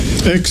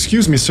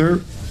Excuse me, sir.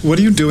 What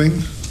are you doing?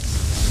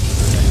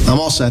 I'm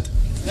all set.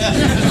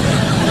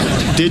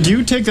 Did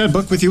you take that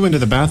book with you into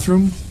the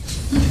bathroom?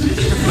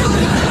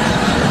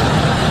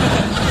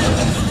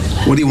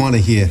 What do you want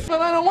to hear? But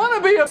I don't want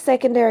to be a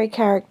secondary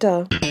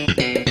character.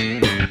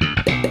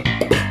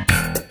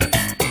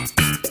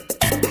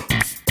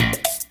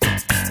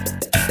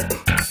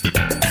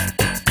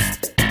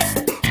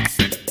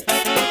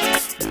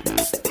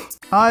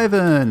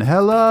 Ivan,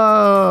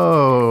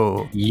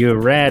 hello. You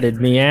ratted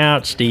me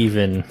out,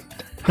 Stephen.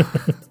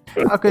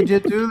 How could you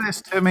do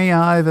this to me,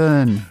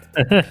 Ivan?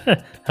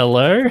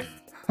 Hello?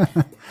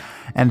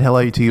 And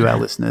hello to you, our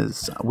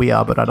listeners. We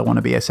are But I Don't Want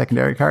to Be a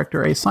Secondary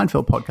Character, a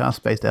Seinfeld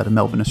podcast based out of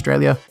Melbourne,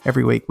 Australia.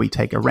 Every week we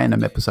take a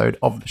random episode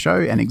of the show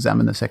and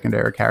examine the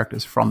secondary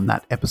characters from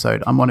that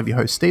episode. I'm one of your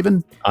hosts,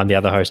 Stephen. I'm the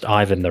other host,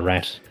 Ivan the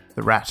Rat.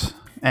 The Rat.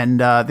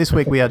 And this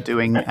week we are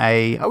doing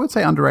a, I would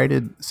say,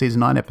 underrated Season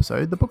 9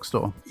 episode, The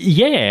Bookstore.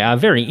 Yeah, a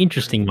very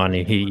interesting one,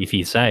 if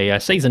you say.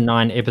 Season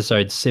 9,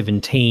 Episode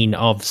 17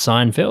 of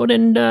Seinfeld.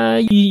 And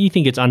you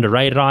think it's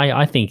underrated.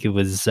 I think it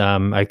was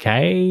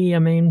okay. I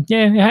mean,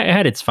 yeah, it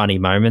had its funny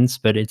moments,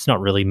 but it's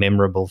not really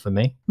memorable for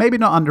me. Maybe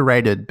not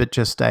underrated, but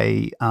just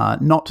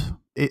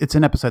it's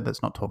an episode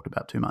that's not talked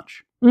about too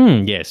much.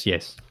 Yes.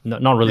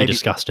 Not really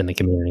discussed in the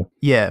community.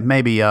 Yeah,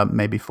 maybe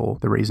for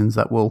the reasons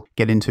that we'll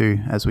get into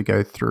as we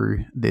go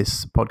through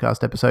this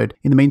podcast episode.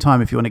 In the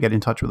meantime, if you want to get in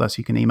touch with us,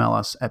 you can email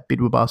us at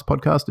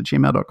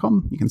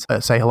bidwabastpodcast@gmail.com. You can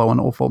say hello on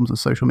all forms of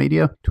social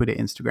media, Twitter,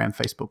 Instagram,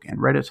 Facebook, and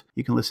Reddit.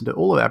 You can listen to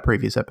all of our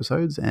previous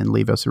episodes and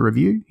leave us a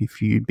review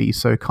if you'd be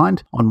so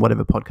kind on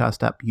whatever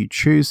podcast app you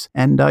choose.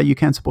 And you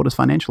can support us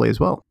financially as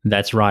well.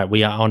 That's right.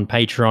 We are on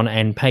Patreon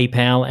and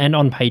PayPal. And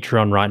on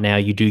Patreon right now,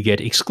 you do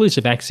get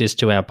exclusive access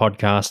to our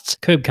podcasts,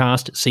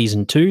 Curbcast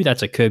Season 2,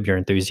 that's a Curb Your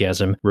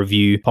Enthusiasm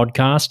review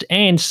podcast,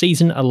 and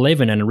Season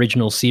 11, an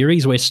original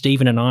series where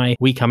Stephen and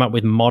we come up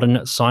with modern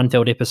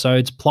Seinfeld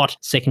episodes, plot,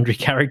 secondary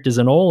characters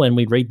and all, and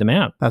we read them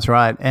out. That's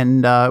right.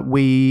 And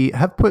we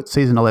have put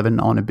Season 11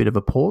 on a bit of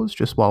a pause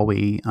just while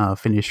we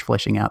finish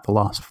fleshing out the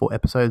last 4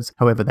 episodes.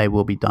 However, they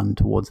will be done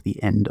towards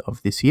the end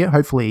of this year,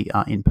 hopefully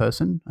in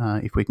person,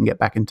 if we can get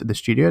back into the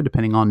studio,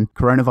 depending on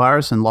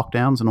coronavirus and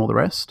lockdowns and all the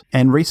rest.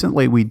 And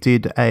recently we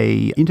did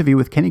a interview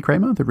with Kenny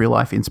Kramer, the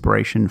real-life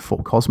inspiration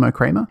for Cosmo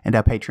Kramer, and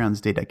our Patreons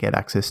did get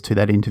access to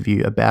that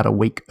interview about a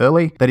week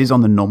early. That is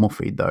on the normal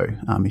feed, though.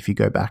 If you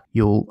go back,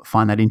 you'll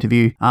find that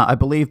interview, I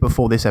believe,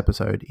 before this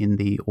episode in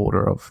the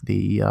order of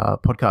the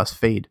podcast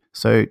feed.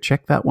 So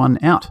check that one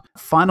out.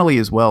 Finally,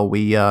 as well,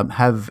 we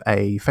have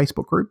a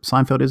Facebook group,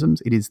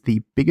 Seinfeldisms. It is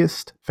the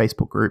biggest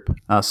Facebook group,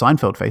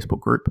 Seinfeld Facebook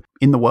group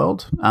in the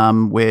world.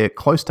 We're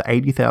close to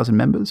 80,000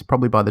 members.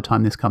 Probably by the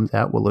time this comes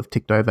out, we'll have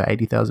ticked over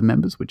 80,000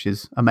 members, which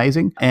is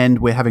amazing. And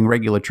we're having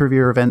regular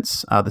trivia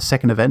events. The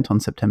second event on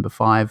September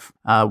 5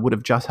 would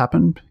have just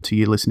happened to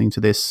you listening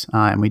to this.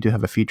 And we do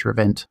have a future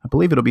event. I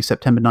believe it'll be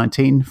September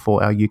 19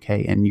 for our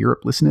UK and Europe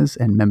listeners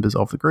and members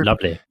of the group.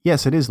 Lovely.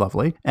 Yes, it is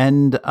lovely.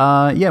 And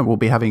we'll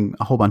be having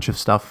a whole bunch of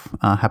stuff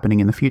happening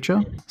in the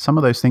future. Some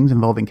of those things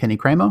involving Kenny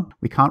Kramer.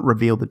 We can't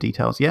reveal the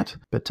details yet,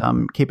 but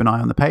keep an eye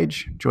on the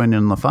page, join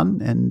in on the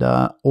fun, and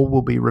all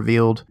will be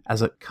revealed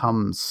as it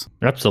comes.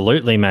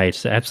 Absolutely,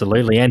 mate.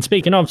 Absolutely. And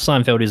speaking of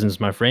Seinfeldisms,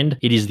 my friend,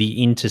 it is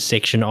the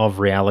intersection of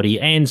reality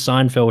and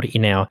Seinfeld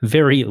in our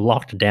very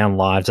locked down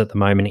lives at the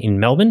moment in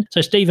Melbourne.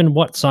 So, Stephen,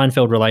 what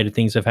Seinfeld-related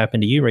things have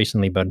happened to you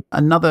recently, bud?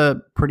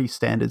 Another pretty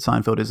standard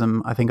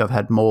Seinfeldism. I think I've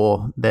had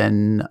more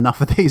than enough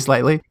of these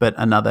lately, but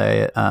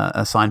another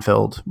a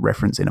Seinfeld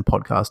reference in a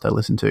podcast I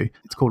listen to.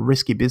 It's called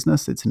Risky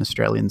Business. It's an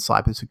Australian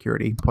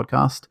cybersecurity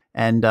podcast.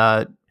 And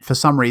for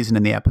some reason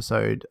in the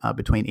episode,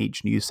 between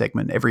each news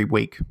segment, every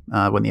week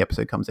when the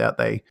episode comes out,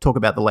 they talk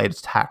about the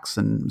latest hacks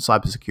and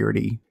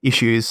cybersecurity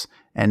issues.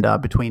 And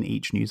between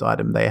each news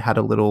item, they had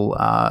a little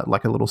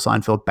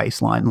Seinfeld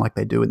baseline like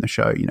they do in the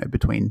show,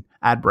 between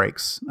ad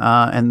breaks.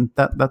 And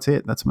that's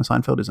it. That's my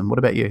Seinfeldism. What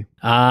about you?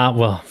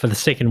 Well, for the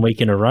second week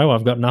in a row,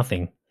 I've got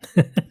nothing.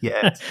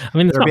 Yeah, I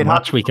mean, there's not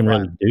much we can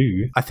really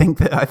do. I think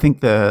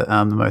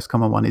the most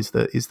common one is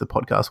the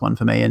podcast one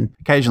for me, and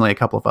occasionally a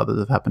couple of others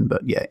have happened.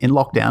 But yeah, in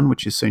lockdown,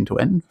 which is soon to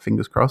end,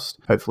 fingers crossed.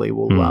 Hopefully,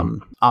 we'll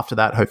after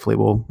that. Hopefully,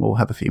 we'll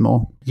have a few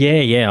more.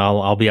 Yeah.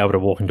 I'll be able to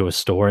walk into a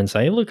store and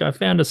say, "Look, I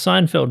found a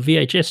Seinfeld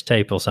VHS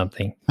tape or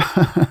something."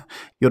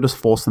 You'll just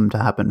force them to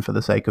happen for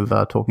the sake of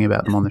talking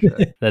about them on the show.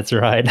 That's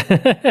right.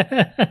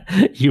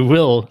 You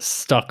will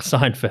stock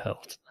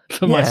Seinfeld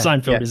for my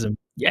Seinfeldism.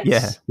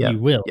 Yes, you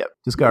will. Yep.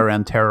 Just go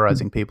around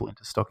terrorizing people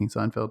into stocking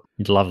Seinfeld.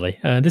 Lovely.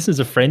 This is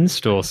a friend's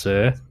store,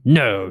 sir.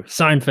 No,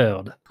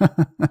 Seinfeld.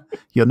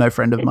 You're no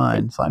friend of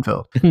mine,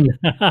 Seinfeld.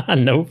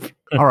 Nope.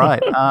 All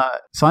right.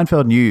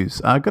 Seinfeld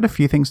news. I've got a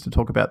few things to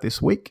talk about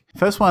this week.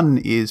 First one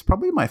is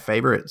probably my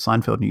favorite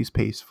Seinfeld news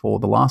piece for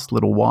the last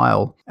little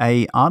while.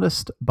 A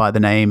artist by the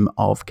name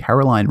of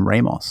Caroline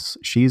Ramos.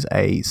 She's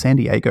a San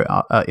Diego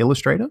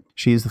illustrator.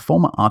 She is the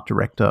former art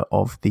director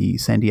of the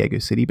San Diego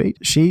City Beat.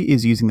 She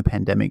is using the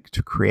pandemic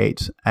to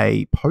create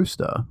a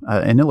poster,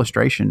 an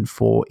illustration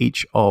for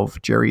each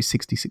of Jerry's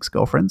 66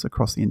 girlfriends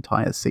across the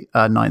entire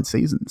 9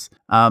 seasons.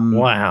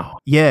 Wow.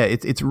 Yeah,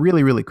 it's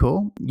really, really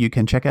cool. You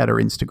can check out her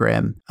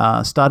Instagram.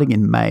 Starting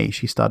in May,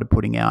 she started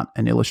putting out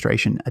an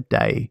illustration a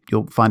day.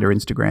 You'll find her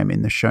Instagram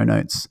in the show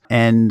notes.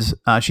 And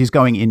she's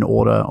going in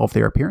order of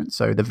their appearance.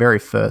 So the very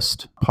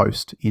first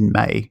post in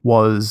May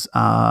was,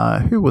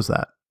 who was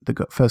that?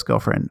 The first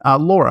girlfriend,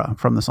 Laura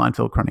from the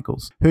Seinfeld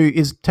Chronicles, who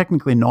is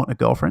technically not a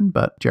girlfriend,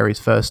 but Jerry's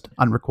first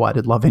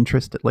unrequited love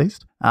interest, at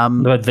least.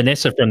 But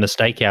Vanessa from the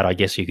Stakeout, I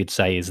guess you could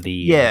say, is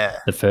the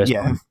first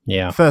one.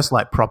 Yeah. First,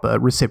 like, proper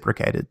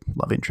reciprocated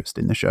love interest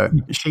in the show.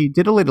 She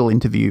did a little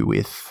interview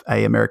with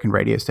a American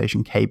radio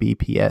station,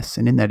 KBPS,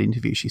 and in that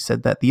interview, she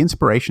said that the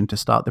inspiration to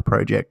start the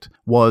project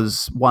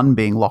was, one,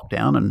 being locked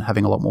down and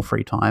having a lot more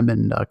free time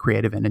and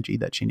creative energy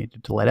that she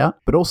needed to let out,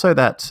 but also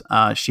that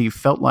she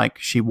felt like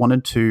she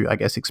wanted to, I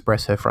guess,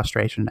 express her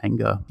frustration and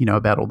anger,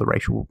 about all the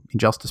racial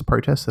injustice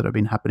protests that have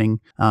been happening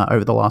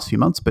over the last few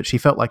months, but she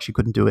felt like she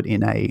couldn't do it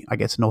in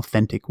an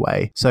authentic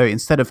way. So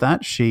instead of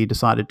that, she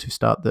decided to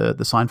start the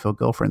Seinfeld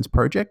Girlfriends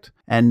project.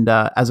 And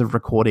as of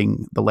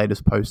recording, the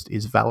latest post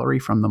is Valerie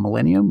from the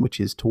Millennium,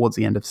 which is towards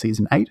the end of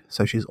season 8.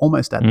 So she's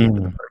almost at the end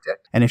of the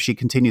project. And if she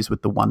continues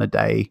with the 1 a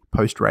day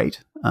post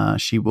rate,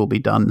 she will be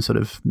done sort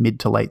of mid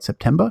to late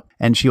September.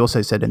 And she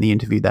also said in the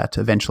interview that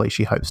eventually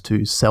she hopes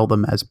to sell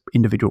them as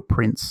individual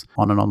prints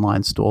on an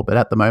online store. But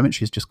at the moment,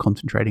 she's just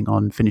concentrating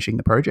on finishing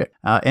the project.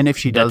 And if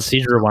she does... That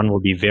Sidra one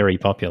will be very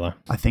popular.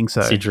 I think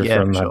so. Sidra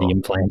from the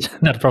implant.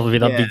 That'd probably be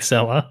the big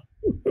seller.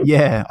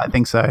 Yeah, I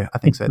think so.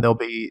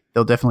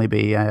 There'll definitely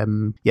be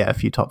a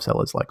few top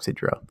sellers like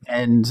Sidra.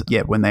 And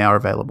yeah, when they are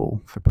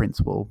available for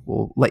prints,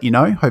 we'll let you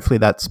know. Hopefully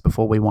that's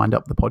before we wind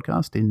up the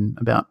podcast in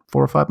about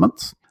 4 or 5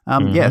 months.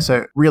 Yeah,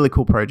 so really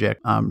cool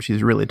project.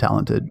 She's really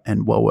talented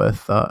and well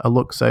worth a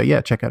look. So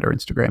yeah, check out her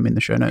Instagram in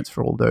the show notes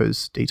for all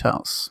those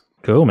details.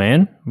 Cool,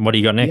 man. What do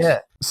you got next? Yeah.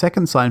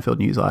 Second Seinfeld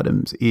news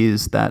items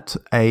is that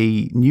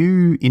a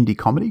new indie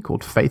comedy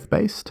called Faith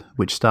Based,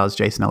 which stars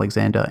Jason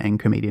Alexander and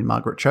comedian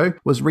Margaret Cho,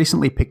 was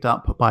recently picked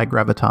up by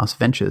Gravitas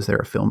Ventures. They're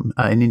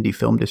an indie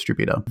film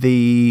distributor.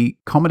 The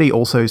comedy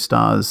also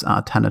stars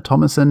Tanner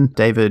Thomason,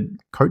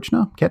 David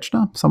Koechner,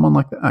 something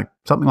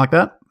like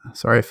that.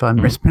 Sorry if I'm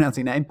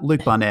mispronouncing your name,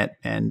 Luke Barnett,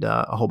 and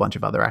a whole bunch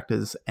of other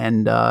actors.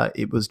 And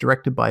it was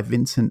directed by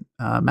Vincent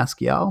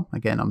Mascial.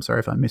 Again, I'm sorry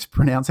if I'm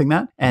mispronouncing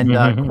that. And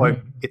quote,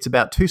 it's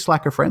about 2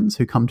 slacker friends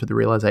who come to the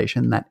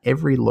realization that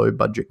every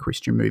low-budget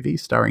Christian movie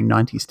starring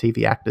 90s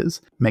TV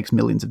actors makes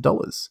millions of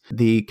dollars.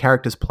 The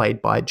characters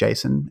played by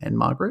Jason and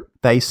Margaret,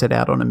 they set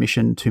out on a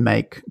mission to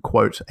make,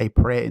 quote, a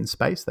prayer in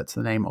space. That's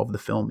the name of the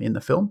film in the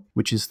film,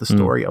 which is the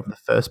story of the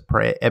first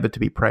prayer ever to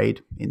be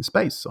prayed in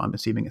space. So I'm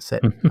assuming it's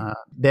set,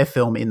 their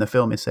film in the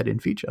film is set in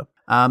future.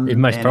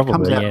 Most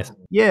probably, yes.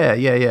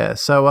 Yeah.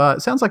 So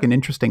it sounds like an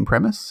interesting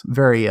premise,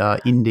 very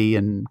indie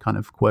and kind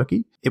of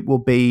quirky. It will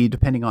be,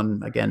 depending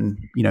on,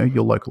 again,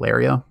 your local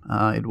area,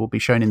 it will be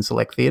shown in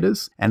select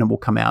theaters, and it will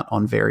come out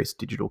on various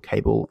digital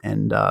cable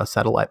and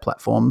satellite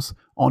platforms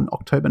on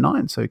October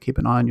 9. So keep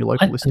an eye on your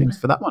local listings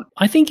for that one.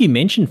 I think you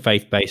mentioned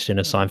Faith-Based in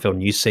a Seinfeld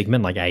news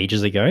segment like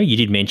ages ago. You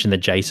did mention that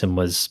Jason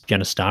was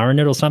going to star in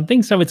it or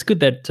something. So it's good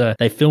that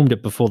they filmed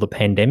it before the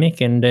pandemic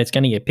and it's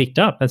going to get picked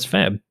up. That's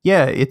fab.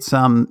 Yeah, it's,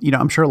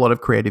 I'm sure a lot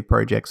of creative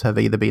projects have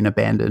either been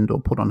abandoned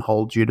or put on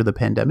hold due to the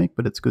pandemic,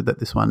 but it's good that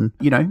this one,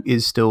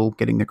 is still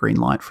getting the green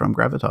light from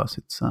Gravitas.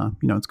 It's,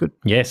 it's good.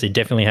 Yes, it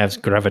definitely has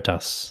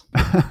gravitas.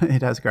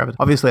 It has gravitas.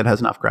 Obviously, it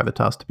has enough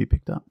gravitas to be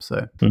picked up.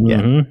 So,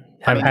 yeah.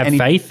 Have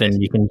faith and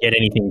you can get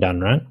anything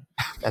done, right?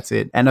 That's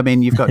it. And I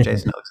mean, you've got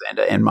Jason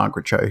Alexander and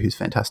Margaret Cho, who's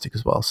fantastic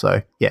as well.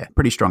 So, yeah,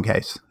 pretty strong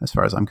case as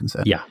far as I'm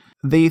concerned. Yeah.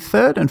 The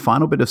third and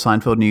final bit of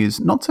Seinfeld news,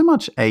 not so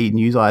much a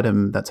news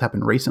item that's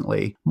happened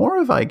recently, more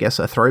of, I guess,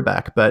 a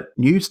throwback, but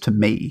news to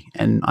me,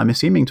 and I'm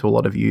assuming to a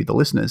lot of you, the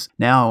listeners.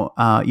 Now,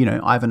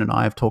 Ivan and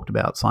I have talked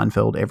about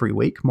Seinfeld every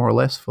week, more or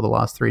less, for the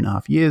last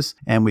 3.5 years,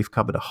 and we've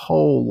covered a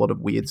whole lot of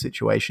weird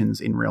situations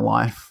in real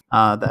life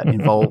that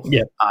involve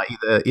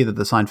either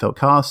the Seinfeld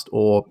cast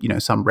or,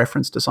 some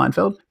reference to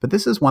Seinfeld. But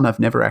this is one I've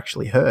never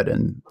actually heard,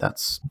 and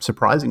that's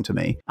surprising to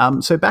me.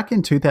 So back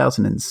in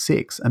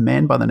 2006, a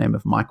man by the name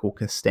of Michael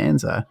Costanza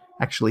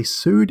actually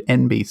sued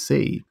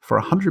NBC for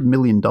 $100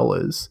 million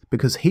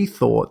because he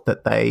thought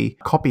that they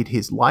copied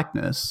his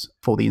likeness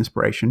for the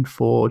inspiration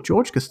for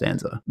George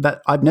Costanza.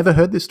 That I've never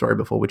heard this story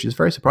before, which is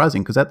very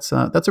surprising because that's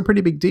a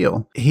pretty big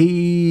deal.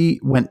 He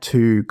went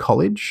to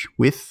college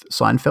with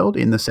Seinfeld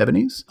in the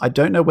 70s. I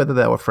don't know whether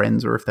they were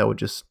friends or if they were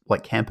just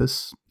like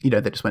campus, they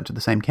just went to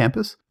the same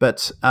campus.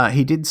 But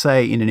he did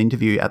say in an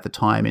interview at the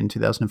time in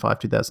 2005,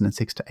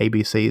 2006 to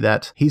ABC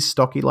that he's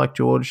stocky like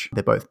George.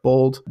 They're both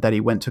bald, that he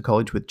went to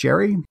college with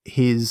Jerry.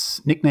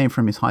 His nickname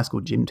from his high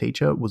school gym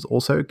teacher was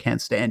also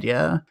Can't Stand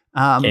Ya.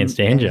 Can't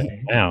stand you.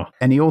 Wow.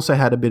 And he also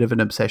had a bit of an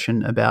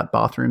obsession about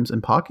bathrooms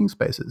and parking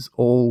spaces,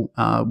 all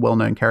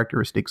well-known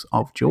characteristics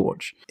of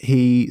George.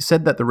 He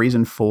said that the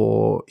reason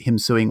for him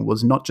suing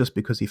was not just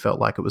because he felt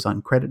like it was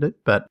uncredited,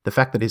 but the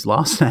fact that his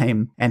last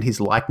name and his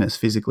likeness,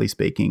 physically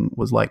speaking,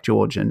 was like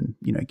George, and,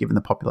 given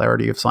the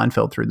popularity of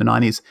Seinfeld through the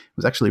 90s,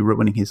 was actually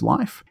ruining his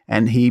life.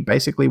 And he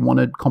basically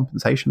wanted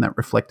compensation that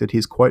reflected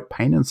his, quote,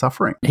 pain and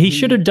suffering. He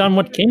should have done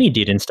what Kenny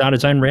did and start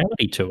his own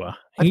reality tour.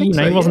 He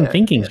wasn't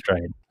thinking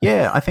straight.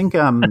 Yeah, I think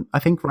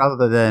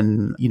rather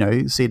than,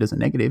 see it as a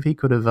negative, he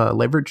could have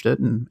leveraged it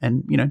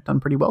and done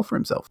pretty well for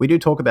himself. We do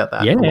talk about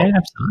that. Yeah,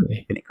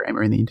 absolutely. Kenny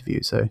Kramer in the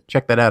interview. So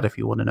check that out if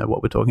you want to know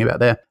what we're talking about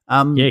there.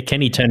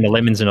 Kenny turned the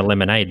lemons into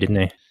lemonade, didn't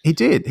he? He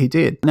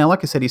did. Now,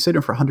 like I said, he sued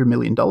him for $100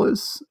 million.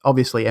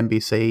 Obviously,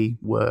 NBC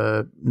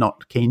were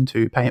not keen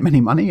to pay him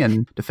any money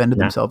and defended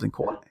themselves in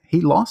court. He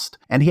lost,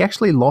 and he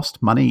actually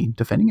lost money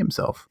defending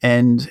himself.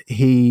 And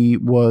he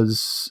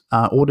was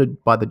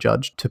ordered by the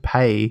judge to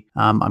pay,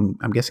 I'm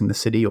guessing the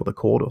city or the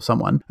court or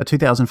someone, a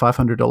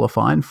 $2,500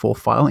 fine for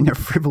filing a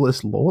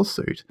frivolous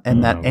lawsuit,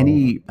 and that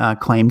any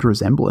claimed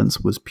resemblance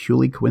was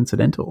purely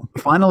coincidental.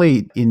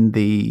 Finally, in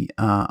the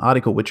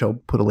article, which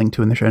I'll put a link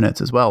to in the show notes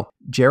as well,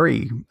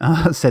 Jerry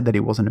said that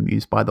he wasn't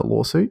amused by the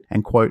lawsuit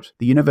and, quote,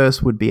 the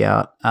universe would be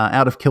out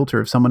of kilter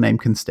if someone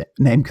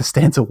named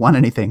Costanza won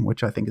anything,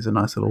 which I think is a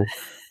nice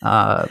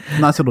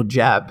little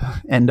jab,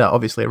 and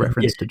obviously a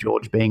reference to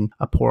George being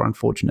a poor,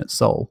 unfortunate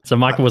soul. So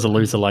Michael was a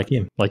loser like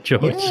him, like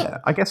George. Yeah,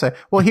 I guess so.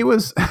 Well, he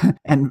was,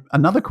 and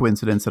another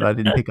coincidence that I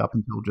didn't pick up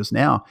until just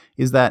now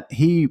is that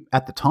he,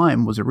 at the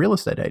time, was a real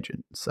estate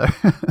agent. So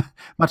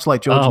much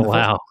like George. Oh,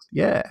 wow.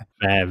 Yeah.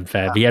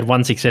 Fab. He had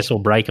one successful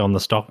break on the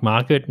stock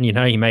market, and,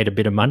 he made a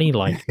bit of money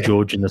like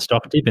George in the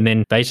stock dip, and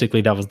then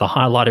basically that was the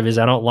highlight of his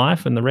adult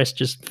life, and the rest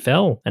just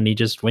fell, and he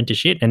just went to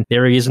shit. And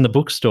there he is in the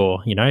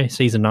bookstore,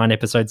 season 9,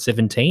 episode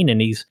 17,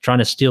 and he's trying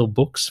to steal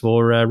books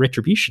for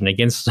retribution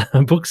against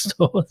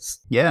bookstores.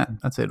 Yeah,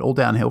 that's it. All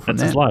downhill from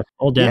there. That's his life.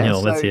 All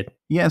downhill. That's it.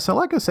 Yeah, so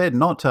like I said,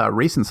 not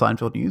recent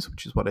Seinfeld news,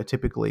 which is what I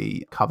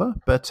typically cover,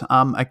 but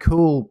a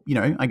cool,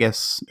 I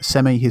guess,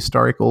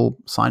 semi-historical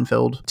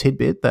Seinfeld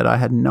tidbit that I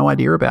had no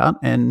idea about,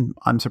 and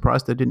I'm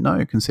surprised I didn't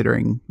know,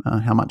 considering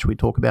how much we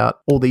talk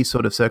about all these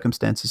sort of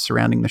circumstances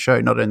surrounding the show,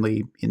 not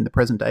only in the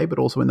present day, but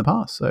also in the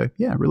past. So,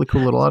 yeah, really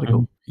cool little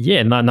article.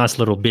 Yeah, nice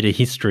little bit of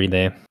history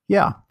there.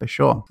 Yeah, for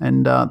sure.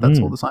 And that's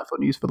all the Seinfeld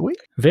news for the week.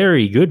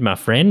 Very good, my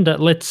friend.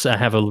 Let's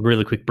have a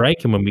really quick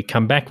break. And when we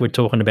come back, we're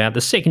talking about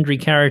the secondary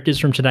characters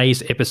from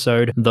today's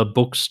episode, The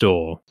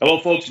Bookstore. Hello,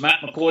 folks. Matt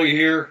McCoy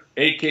here,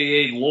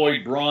 a.k.a.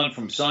 Lloyd Braun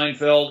from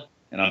Seinfeld.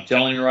 And I'm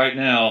telling you right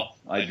now,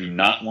 I do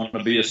not want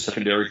to be a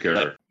secondary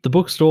character. The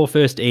Bookstore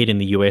first aired in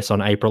the US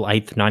on April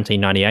 8th,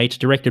 1998,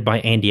 directed by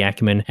Andy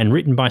Ackerman and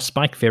written by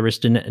Spike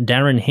Feresten,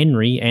 Darren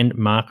Henry, and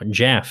Mark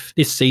Jaffe.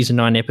 This season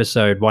 9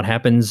 episode, what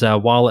happens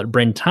while at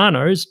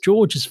Brentano's,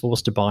 George is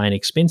forced to buy an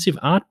expensive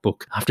art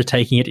book after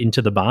taking it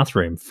into the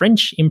bathroom.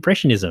 French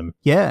Impressionism.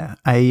 Yeah,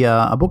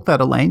 a book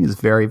that Elaine is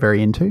very,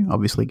 very into,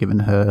 obviously given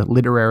her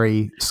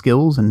literary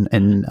skills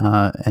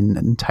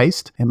and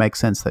taste. It makes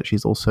sense that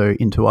she's also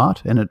into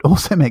art, and it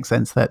also makes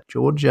sense that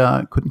George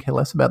couldn't care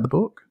less about the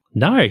book.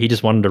 No, he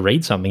just wanted to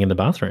read something in the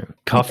bathroom.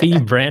 Coffee,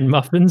 bran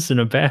muffins in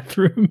a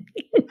bathroom.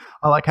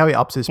 I like how he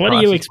ups his price. What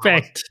do you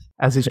expect?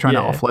 As he's trying to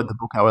offload the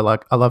book,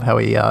 I love how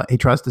he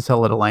tries to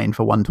sell it Elaine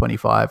for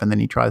 $125, and then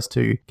he tries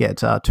to get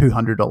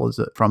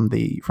 $200 from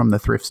the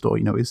thrift store.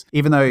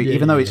 Even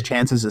though his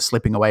chances are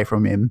slipping away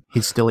from him,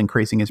 he's still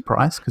increasing his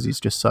price because he's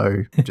just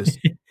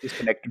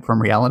disconnected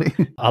from reality.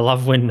 I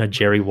love when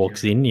Jerry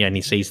walks in and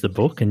he sees the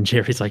book, and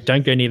Jerry's like,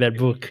 "Don't go near that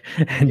book,"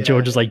 and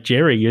George is like,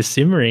 "Jerry, you're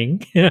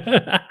simmering." He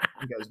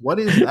goes, "What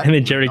is that?" And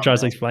then Jerry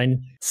tries to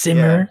explain,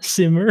 "Simmer,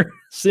 simmer,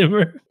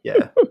 simmer."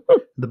 Yeah.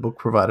 The book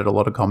provided a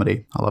lot of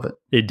comedy. I love it.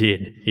 It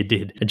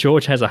did.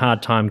 George has a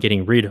hard time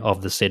getting rid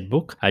of the said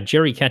book.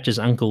 Jerry catches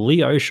Uncle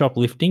Leo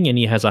shoplifting, and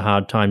he has a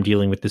hard time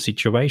dealing with the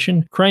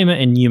situation. Kramer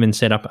and Newman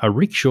set up a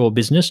rickshaw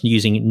business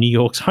using New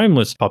York's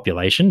homeless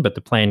population, but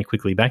the plan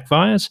quickly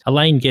backfires.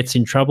 Elaine gets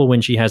in trouble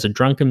when she has a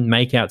drunken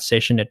makeout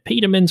session at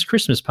Peterman's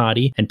Christmas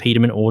party, and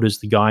Peterman orders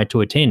the guy to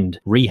attend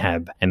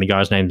rehab. And the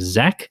guy's name's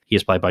Zach. He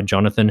is played by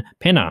Jonathan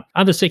Penner.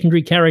 Other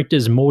secondary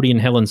characters, Morty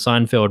and Helen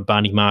Seinfeld,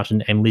 Barney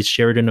Martin, and Liz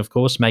Sheridan, of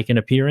course, make an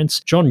appearance.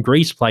 John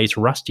Grease plays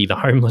Rusty, the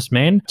homeless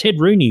man. Ted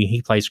Rooney, he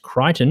plays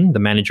Crichton, the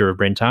manager of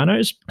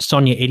Brentano's.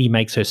 Sonia Eddy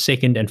makes her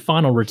second and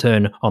final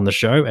return on the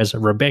show as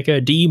Rebecca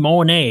De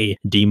Mornay.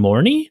 De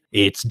Mornay?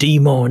 It's De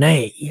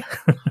Mornay.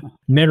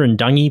 Merrin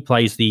Dungy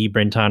plays the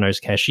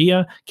Brentanos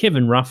cashier.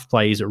 Kevin Ruff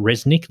plays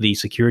Resnick, the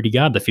security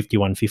guard, the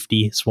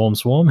 5150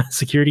 Swarm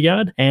security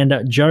guard. And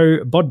Joe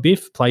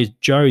Bodbiff plays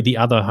Joe, the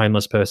other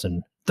homeless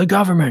person. The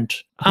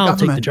government. I'll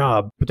take the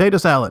job. Potato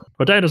salad.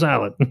 Potato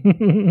salad.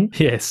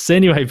 Yes.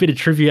 Anyway, a bit of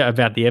trivia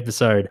about the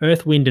episode.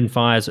 Earth, Wind and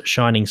Fire's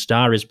Shining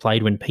Star is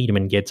played when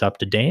Peterman gets up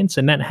to dance,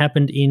 and that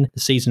happened in the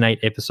season 8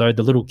 episode,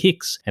 The Little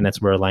Kicks, and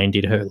that's where Elaine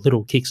did her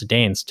Little Kicks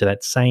dance to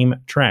that same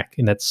track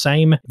in that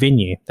same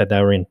venue that they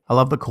were in. I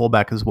love the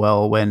callback as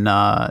well when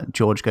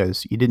George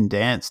goes, "You didn't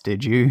dance,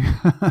 did you?"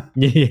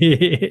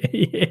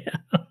 Yeah.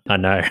 I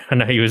know.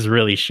 He was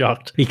really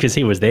shocked because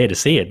he was there to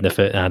see it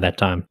that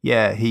time.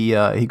 Yeah, he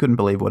couldn't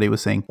believe what he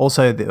was seeing.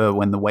 Also,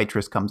 when the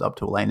waitress comes up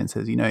to Elaine and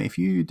says, if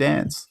you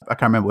dance, I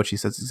can't remember what she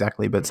says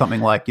exactly, but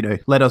something like,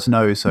 let us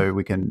know so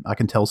I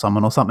can tell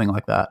someone or something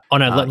like that. Oh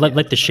no,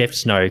 let the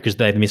chefs know because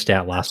they missed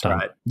out last time.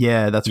 Right.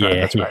 Yeah, that's right.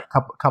 That's right.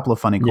 Couple of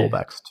funny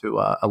callbacks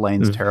to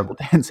Elaine's terrible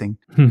dancing.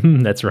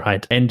 That's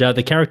right. And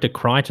the character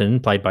Crichton,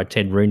 played by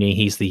Ted Rooney,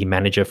 he's the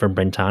manager from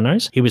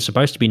Brentanos. He was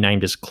supposed to be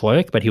named as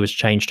Clerk, but he was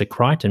changed to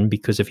Crichton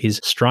because of his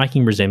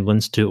striking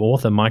resemblance to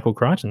author Michael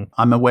Crichton.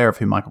 I'm aware of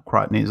who Michael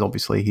Crichton is.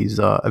 Obviously, he's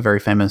a very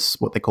famous,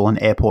 what they call an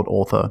airport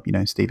author.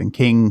 Stephen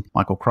King,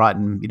 Michael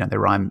Crichton, they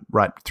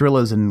write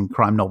thrillers and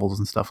crime novels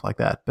and stuff like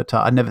that. But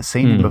I'd never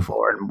seen him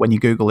before. And when you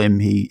Google him,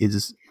 he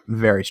is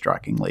very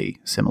strikingly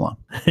similar.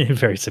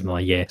 Very similar,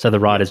 yeah. So the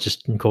writers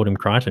just called him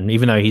Crichton,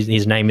 even though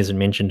his name isn't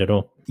mentioned at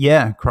all.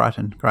 Yeah,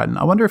 Crichton.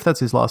 I wonder if that's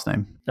his last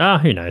name.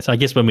 Who knows? I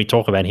guess when we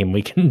talk about him,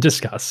 we can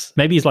discuss.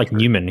 Maybe he's like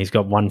Newman. He's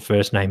got one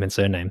first name and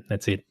surname.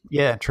 That's it.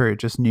 Yeah, true.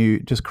 Just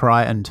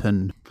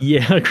Crichton.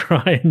 Yeah,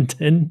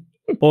 Crichton.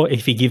 Or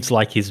if he gives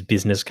like his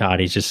business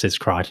card, he just says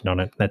Crichton on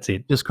it. That's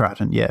it. Just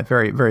Crichton, yeah.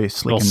 Very, very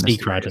sleek and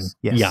mysterious. Crichton.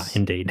 Yes. Yeah,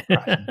 indeed.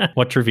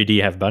 What trivia do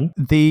you have, bud?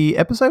 The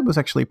episode was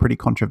actually pretty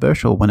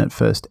controversial when it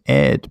first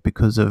aired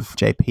because of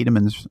Jay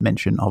Peterman's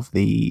mention of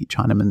the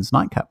Chinaman's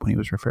nightcap when he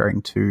was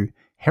referring to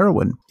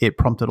heroin. It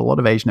prompted a lot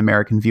of Asian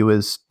American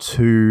viewers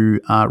to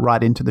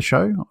write into the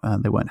show.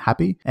 They weren't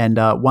happy. And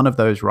one of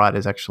those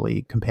writers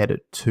actually compared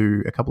it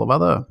to a couple of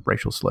other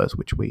racial slurs,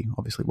 which we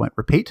obviously won't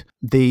repeat.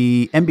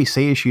 The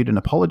NBC issued an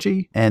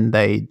apology and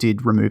they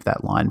did remove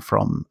that line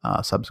from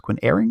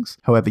subsequent airings.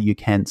 However, you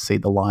can see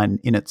the line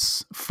in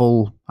its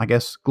full,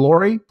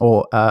 glory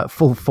or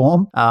full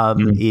form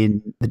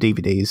in the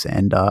DVDs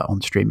and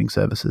on streaming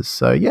services.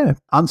 So yeah,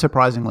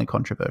 unsurprisingly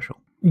controversial.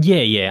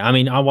 Yeah. I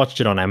mean, I watched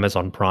it on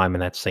Amazon Prime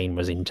and that scene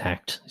was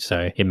intact,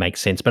 so it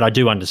makes sense. But I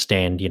do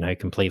understand,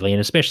 completely.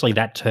 And especially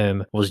that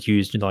term was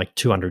used like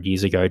 200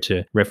 years ago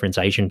to reference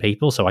Asian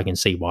people, so I can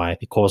see why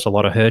it caused a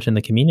lot of hurt in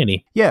the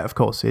community. Yeah, of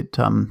course.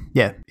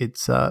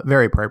 It's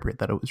very appropriate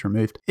that it was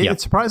removed.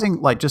 It's surprising,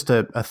 like just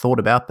a thought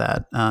about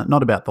that,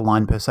 not about the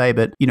line per se,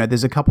 but,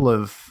 there's a couple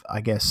of,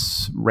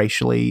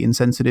 racially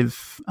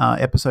insensitive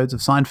episodes of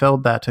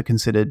Seinfeld that are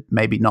considered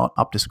maybe not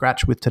up to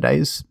scratch with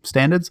today's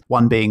standards.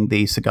 One being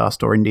the Cigar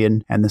Store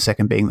Indian and the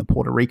second being the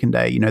Puerto Rican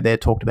Day. They're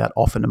talked about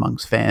often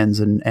amongst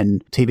fans and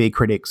TV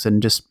critics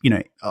and just,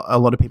 a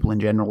lot of people in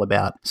general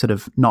about sort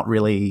of not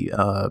really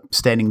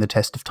standing the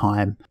test of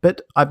time.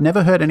 But I've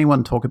never heard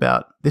anyone talk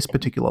about this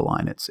particular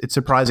line. It's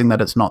surprising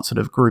that it's not sort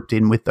of grouped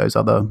in with those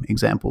other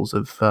examples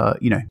of,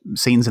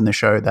 scenes in the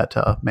show that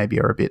maybe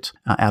are a bit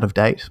out of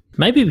date.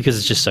 Maybe because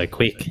it's just so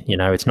quick.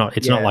 It's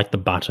not like the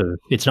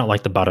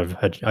butt of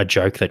a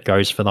joke that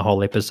goes for the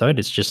whole episode.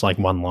 It's just like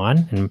one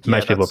line, and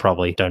most people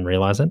probably don't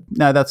realize it.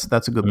 No, that's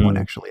a good point.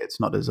 Actually, it's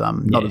not as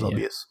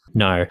obvious.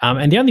 No,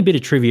 and the only bit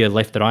of trivia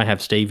left that I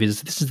have, Steve,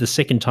 is this is the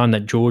second time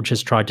that George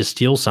has tried to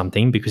steal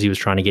something because he was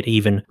trying to get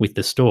even with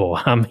the store.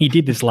 He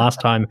did this last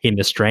time in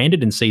The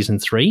Stranded in season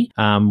 3,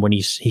 when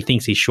he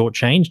thinks he's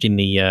shortchanged in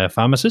the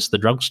pharmacist, the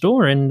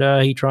drugstore, and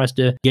he tries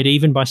to get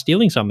even by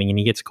stealing something, and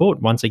he gets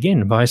caught once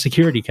again by a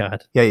security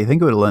card. Yeah, you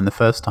think it would have learned the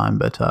first time,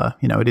 but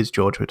it is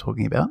George we're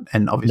talking about,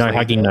 and obviously no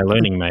hugging, no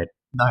learning, mate.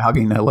 No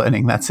hugging, no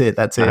learning. That's it.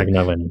 No hugging,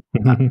 no learning.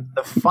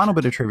 The final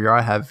bit of trivia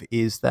I have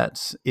is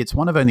that it's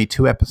one of only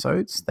 2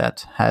 episodes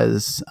that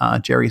has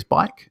Jerry's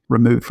bike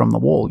removed from the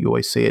wall. You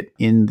always see it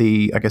in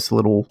the, the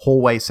little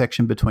hallway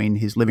section between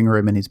his living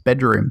room and his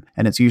bedroom,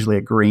 and it's usually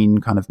a green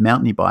kind of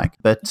mountainy bike.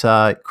 But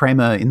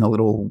Kramer, in the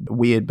little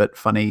weird but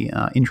funny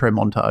intro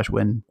montage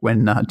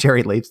when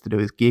Jerry leaves to do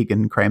his gig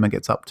and Kramer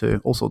gets up to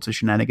all sorts of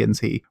shenanigans,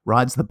 he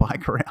rides the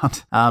bike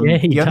around. Yeah,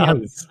 he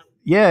does.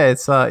 Yeah,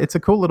 it's a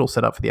cool little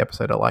setup for the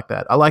episode. I like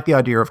that. I like the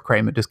idea of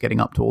Kramer just getting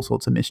up to all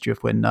sorts of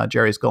mischief when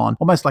Jerry's gone,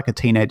 almost like a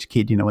teenage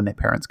kid. When their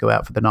parents go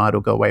out for the night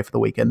or go away for the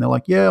weekend, they're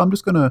like, "Yeah, I'm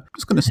just gonna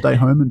stay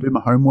home and do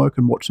my homework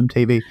and watch some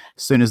TV."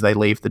 As soon as they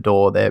leave the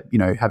door, they're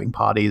having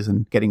parties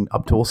and getting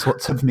up to all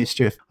sorts of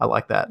mischief. I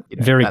like that.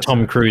 Very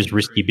Tom Cruise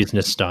risky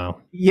business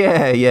style.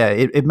 Yeah.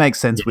 It makes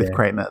sense with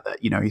Kramer that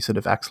he sort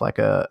of acts like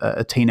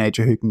a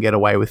teenager who can get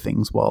away with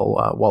things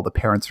while the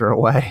parents are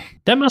away.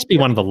 That must be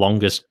one of the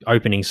longest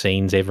opening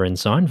scenes ever in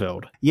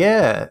Seinfeld.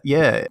 Yeah.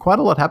 Quite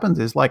a lot happens.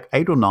 There's like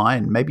 8 or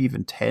 9, maybe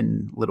even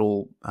 10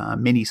 little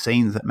mini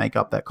scenes that make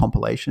up that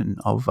compilation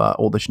of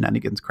all the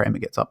shenanigans Kramer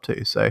gets up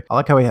to. So I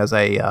like how he has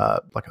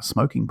a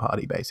smoking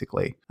party,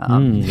 basically.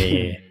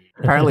 Yeah.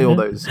 Apparently all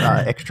those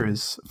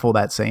extras for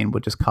that scene were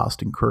just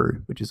cast and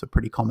crew, which is a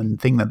pretty common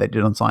thing that they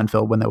did on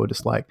Seinfeld when they were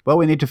just like, well,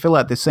 we need to fill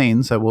out this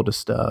scene, so we'll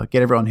just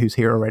get everyone who's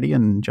here already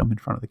and jump in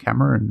front of the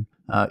camera and,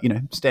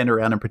 stand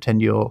around and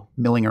pretend you're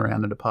milling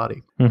around at a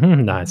party.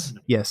 Mm-hmm, nice.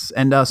 Yes.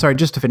 And sorry,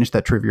 just to finish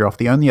that trivia off,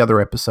 the only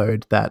other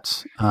episode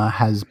that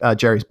has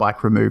Jerry's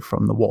bike removed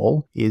from the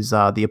wall is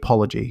The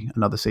Apology,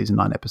 another season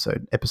 9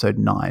 episode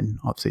 9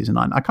 of season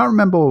 9. I can't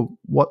remember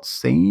what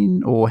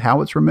scene or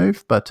how it's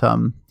removed, but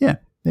yeah.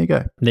 There you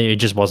go. It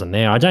just wasn't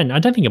there. I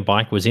don't think a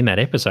bike was in that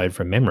episode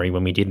from memory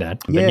when we did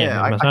that. But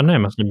yeah, I don't know. It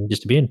must have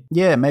disappeared.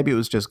 Yeah, maybe it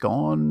was just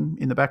gone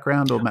in the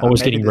background, or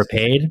was getting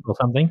repaired or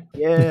something.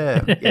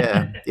 Yeah.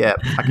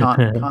 I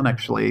can't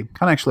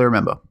actually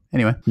remember.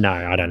 Anyway. No,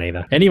 I don't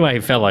either. Anyway,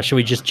 fella, shall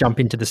we just jump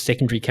into the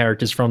secondary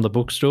characters from the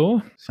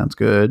bookstore? Sounds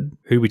good.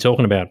 Who are we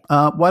talking about?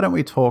 Why don't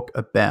we talk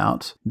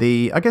about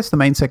the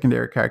main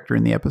secondary character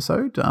in the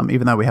episode,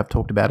 even though we have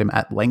talked about him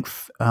at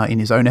length in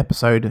his own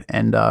episode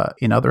and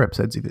in other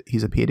episodes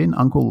he's appeared in,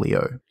 Uncle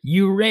Leo.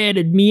 You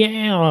ratted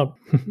me out.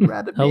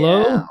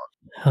 Hello?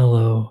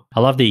 Hello. I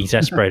love the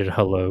exasperated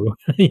hello,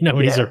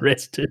 when he's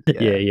arrested.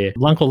 Yeah.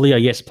 Uncle Leo,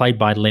 yes, played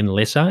by Len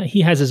Lesser.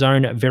 He has his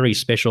own very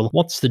special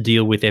What's the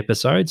Deal With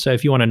episode. So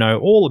if you want to know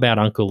all about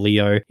Uncle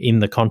Leo in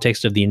the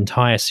context of the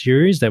entire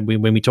series that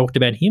when we talked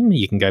about him,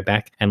 you can go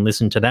back and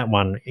listen to that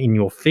one in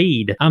your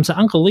feed. So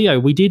Uncle Leo,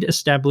 we did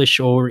establish,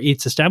 or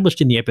it's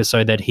established in the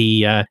episode that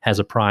he has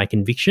a prior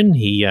conviction.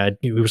 He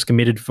was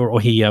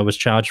was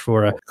charged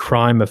for a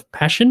crime of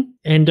passion.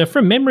 And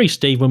from memory,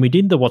 Steve, when we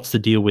did the What's the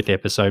Deal With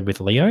episode with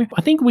Leo,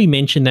 I think we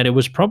mentioned that it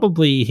was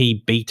probably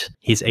he beat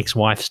his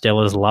ex-wife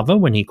Stella's lover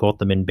when he caught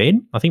them in bed.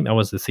 I think that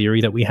was the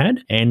theory that we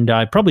had. And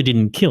I probably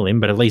didn't kill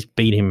him, but at least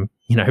beat him,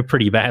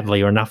 pretty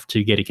badly or enough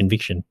to get a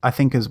conviction. I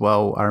think as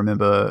well, I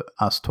remember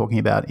us talking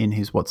about in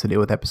his What's the Deal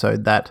With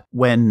episode that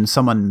when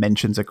someone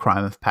mentions a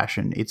crime of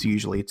passion, it's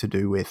usually to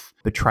do with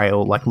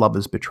betrayal, like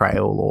lover's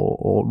betrayal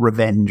or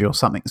revenge or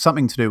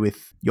something to do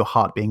with your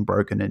heart being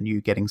broken and you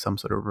getting some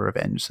sort of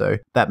revenge. So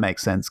that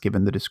makes sense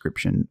given the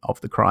description of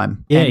the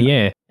crime.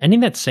 Yeah. And in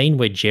that scene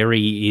where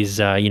Jerry is,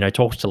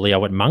 talks to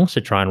Leo at Monk's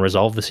to try and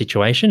resolve the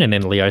situation, and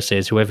then Leo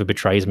says, "Whoever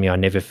betrays me, I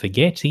never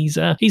forget."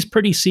 He's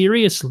pretty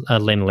serious,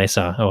 Len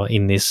Lesser,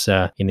 in this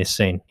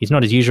scene. He's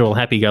not his usual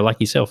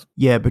happy-go-lucky self.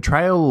 Yeah,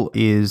 betrayal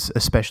is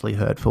especially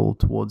hurtful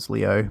towards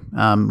Leo,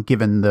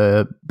 given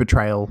the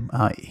betrayal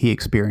he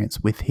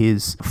experienced with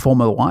his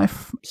former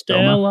wife,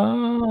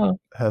 Stella,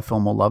 her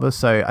former lover.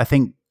 So I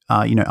think.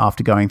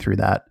 After going through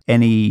that,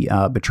 any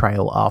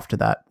betrayal after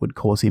that would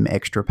cause him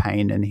extra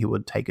pain, and he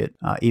would take it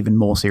even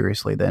more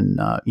seriously than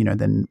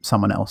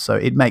someone else. So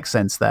it makes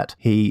sense that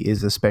he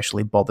is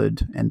especially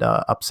bothered and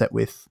upset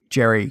with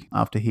Jerry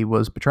after he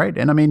was betrayed.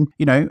 And I mean,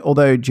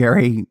 although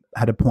Jerry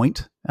had a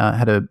point,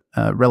 had a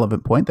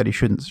relevant point that he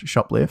shouldn't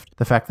shoplift,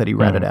 the fact that he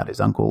ratted out his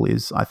uncle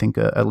is, I think,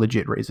 a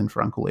legit reason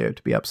for Uncle Leo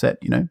to be upset.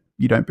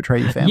 You don't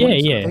betray your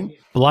family. Yeah.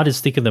 Blood is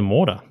thicker than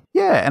water.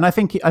 Yeah, and I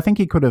think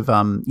he could have,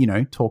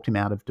 talked him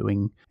out of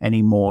doing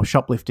any more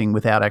shoplifting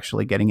without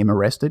actually getting him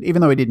arrested,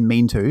 even though he didn't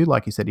mean to.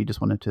 Like you said, he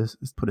just wanted to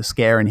put a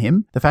scare in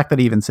him. The fact that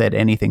he even said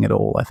anything at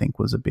all, I think,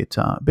 was a bit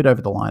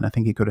over the line. I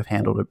think he could have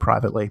handled it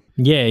privately.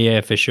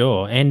 Yeah, for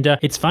sure. And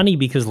it's funny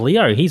because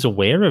Leo, he's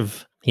aware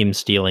of him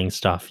stealing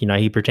stuff.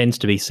 He pretends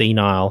to be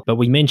senile, but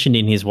we mentioned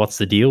in his What's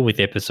the Deal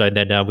With episode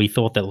that we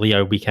thought that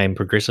Leo became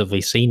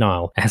progressively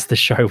senile as the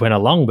show went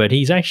along, but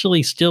he's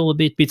actually still a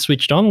bit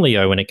switched on,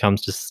 Leo, when it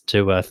comes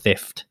to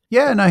theft.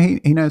 Yeah, no,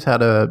 he knows how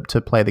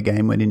to play the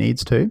game when he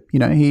needs to.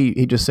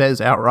 He just says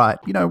outright,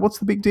 what's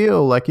the big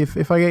deal? Like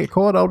if I get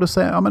caught, I'll just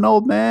say I'm an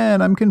old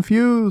man, I'm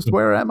confused,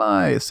 where am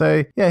I?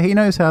 So yeah, he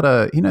knows how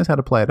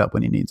to play it up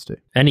when he needs to.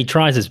 And he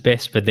tries his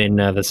best, but then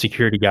the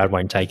security guard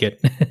won't take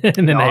it,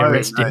 and then they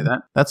arrest him.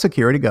 That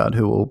security guard,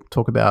 who we'll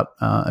talk about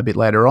a bit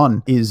later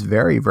on, is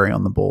very, very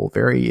on the ball,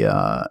 very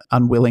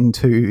unwilling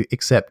to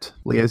accept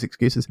Leo's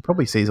excuses. He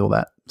probably sees all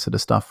that sort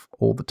of stuff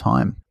all the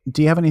time.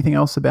 Do you have anything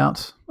else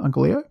about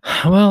Uncle Leo?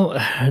 Well,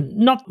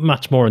 not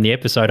much more in the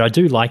episode. I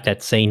do like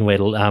that scene where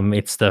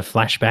it's the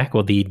flashback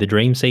or the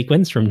dream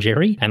sequence from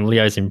Jerry, and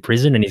Leo's in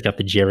prison and he's got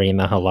the Jerry and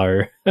the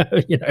hello,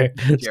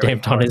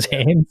 stamped on his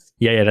hands.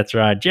 Yeah, that's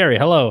right. Jerry,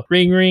 hello.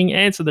 Ring, ring,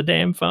 answer the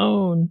damn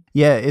phone.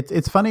 Yeah,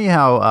 it's funny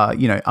how,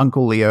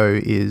 Uncle Leo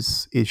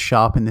is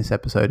sharp in this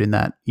episode in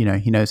that,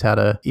 he knows how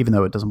to, even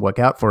though it doesn't work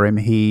out for him,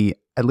 he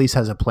at least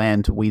has a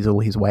plan to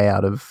weasel his way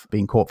out of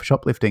being caught for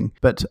shoplifting.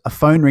 But a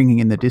phone ringing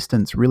in the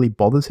distance really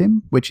bothers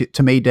him, which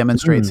to me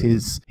demonstrates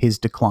his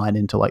decline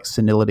into like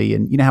senility.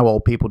 And you know how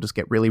old people just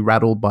get really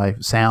rattled by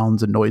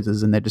sounds and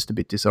noises and they're just a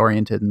bit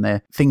disoriented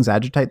and things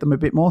agitate them a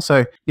bit more.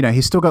 So,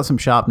 he's still got some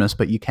sharpness,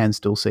 but you can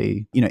still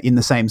see, in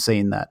the same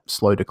scene, that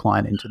slow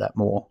decline into that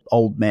more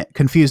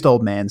confused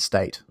old man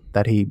state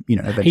that he,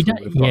 eventually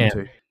would have gone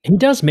to. He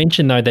does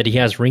mention, though, that he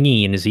has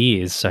ringing in his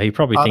ears, so he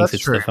probably thinks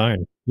it's the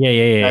phone.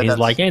 No, He's that's-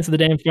 like, answer the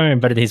damn phone,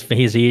 but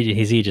his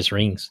ear just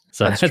rings.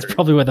 So That's that's true.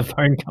 probably where the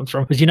phone comes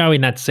from. Because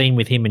in that scene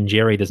with him and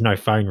Jerry, there's no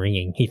phone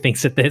ringing. He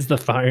thinks that there's the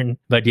phone,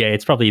 but yeah,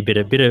 it's probably a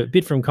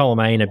bit from column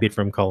A and a bit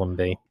from column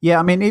B. Yeah,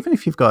 I mean, even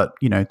if you've got,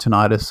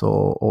 tinnitus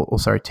or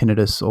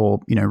tinnitus or,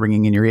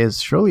 ringing in your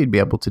ears, surely you'd be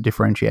able to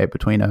differentiate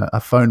between a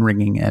phone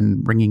ringing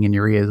and ringing in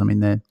your ears. I mean,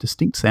 they're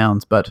distinct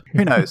sounds, but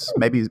who knows?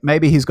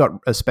 Maybe he's got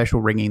a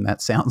special ringing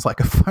that sounds like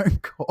a phone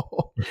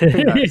call.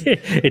 Who knows?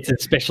 It's a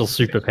special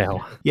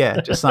superpower.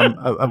 Yeah, just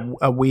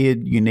a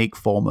weird, unique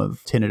form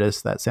of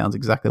tinnitus that sounds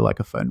exactly like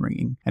a phone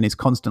ringing and is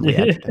constantly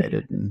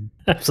agitated. And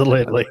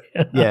Absolutely.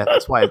 yeah,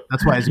 that's why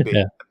he's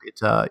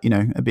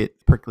a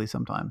bit prickly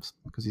sometimes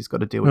because he's got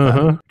to deal with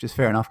that, which is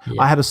fair enough.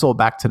 Yeah. I had a sore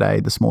back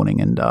this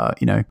morning, and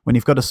when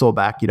you've got a sore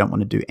back, you don't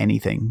want to do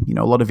anything.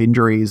 A lot of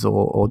injuries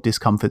or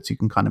discomforts you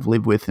can kind of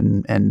live with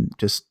and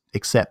just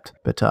accept,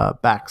 but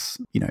backs,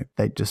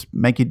 they just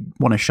make you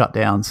want to shut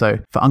down. So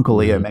for Uncle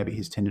Leo, maybe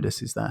his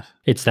tinnitus is that.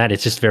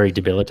 It's just very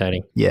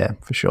debilitating. Yeah,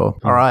 for sure.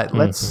 All right,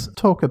 let's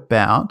talk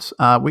about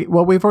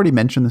we've already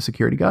mentioned the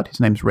security guard. His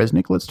name's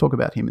Resnick. Let's talk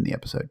about him in the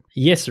episode.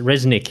 Yes,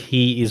 Resnick.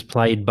 He is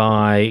played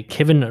by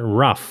Kevin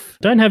Ruff.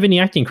 Don't have any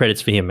acting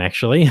credits for him,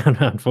 actually,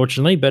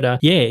 unfortunately.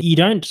 But you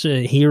don't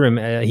hear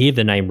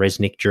the name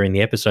Resnick during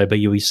the episode, but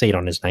you see it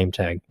on his name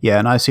tag. Yeah,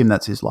 and I assume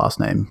that's his last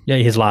name. Yeah,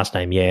 his last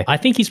name, yeah. I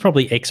think he's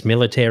probably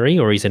ex-military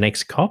or he's an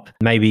ex-cop.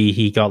 Maybe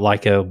he got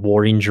like a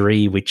war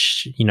injury,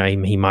 which,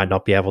 he might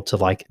not be able to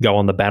like go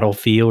on the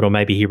battlefield, or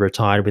maybe he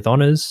retired with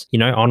honors,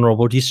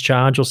 honorable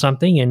discharge or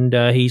something. And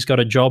he's got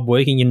a job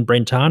working in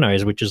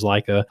Brentano's, which is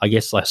like a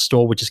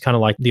store, which is kind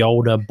of like the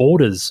older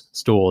Borders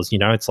stores,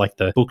 it's like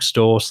the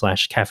bookstore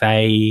 /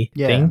 cafe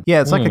thing.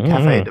 Yeah, it's like a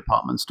cafe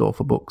department store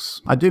for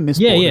books. I do miss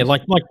Borders. Yeah,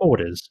 like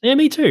Borders. Yeah,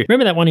 me too.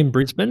 Remember that one in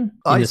Brisbane?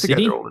 I in used the to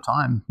city? go there all the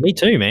time. Me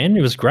too, man.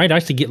 It was great. I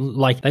used to get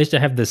they used to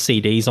have the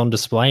CDs on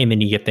display, and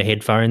then you get the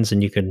headphones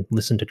and you can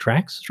listen to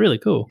tracks. It's really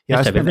cool. Yeah, You I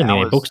used to have spent everything there,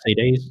 hours- book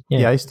CDs.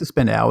 Yeah, I used to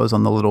spend hours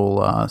on the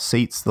little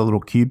seats, the little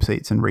cube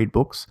seats, and read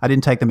books. I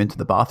didn't take them into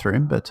the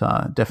bathroom, but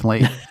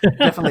definitely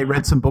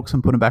read some books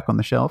and put them back on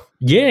the shelf.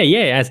 Yeah,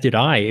 as did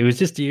I. It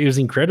was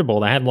incredible.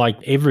 They had like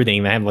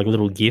everything. They had like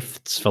little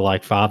gifts for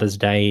like Father's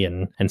Day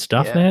and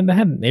stuff. Yeah. They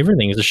had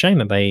everything. It was a shame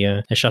that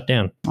they shut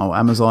down. Oh,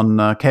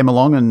 Amazon came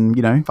along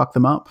and, fucked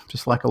them up,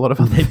 just like a lot of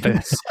other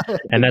things.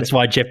 And that's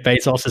why Jeff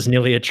Bezos is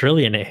nearly a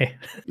trillionaire.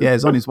 Yeah,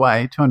 he's on his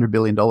way, $200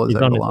 billion over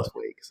the on his last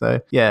week. So,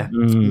 yeah,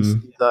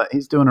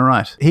 he's doing all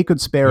right. He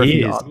could spare a He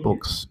few is. art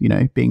books,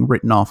 being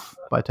written off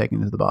by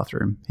taking it to the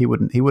bathroom. He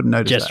wouldn't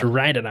notice Just that.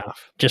 right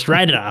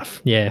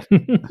enough. Yeah.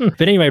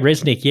 But anyway,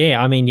 Resnick,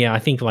 I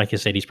think, like I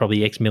said, he's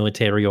probably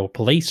ex-military or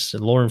police,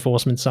 law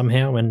enforcement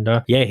somehow. And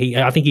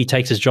I think he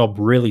takes his job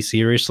really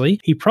seriously.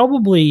 He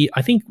probably,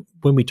 I think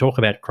when we talk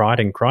about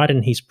Crichton,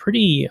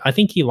 I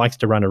think he likes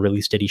to run a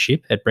really steady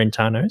ship at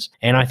Brentano's.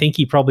 And I think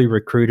he probably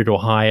recruited or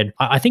hired,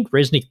 I think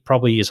Resnick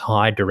probably is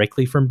hired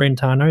directly from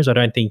Brentano's. I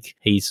don't think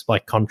he's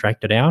like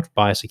contracted out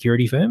by a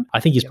security firm. I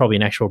think he's probably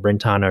an actual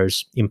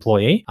Brentano's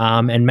employee.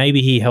 And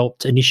maybe he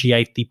helped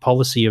initiate the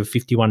policy of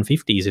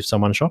 5150s if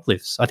someone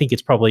shoplifts. I think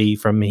it's probably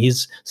from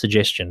his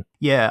suggestion.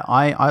 Yeah,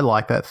 I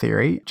like that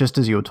theory. Just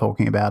as you were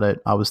talking about it,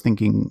 I was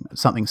thinking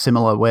something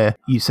similar where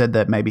you said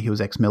that maybe he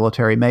was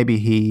ex-military. Maybe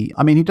he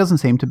doesn't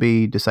seem to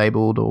be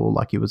disabled or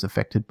like he was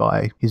affected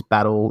by his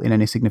battle in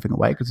any significant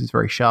way because he's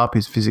very sharp,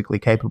 he's physically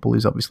capable,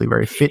 he's obviously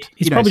very fit.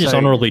 He's probably just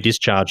honorably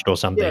discharged or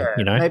something,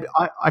 Maybe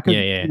I could,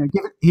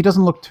 he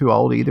doesn't look too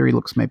old either. He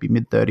looks maybe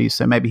mid-30s,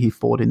 so maybe he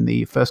fought in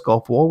the First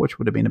Gulf War, which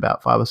would have been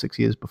about 5 or 6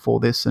 years before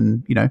this,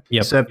 and,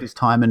 served his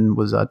time and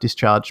was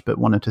discharged but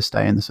wanted to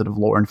stay in the sort of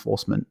law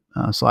enforcement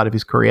side of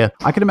his career.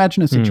 I could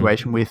imagine a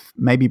situation with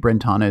maybe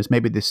Brentano's,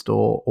 maybe this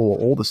store or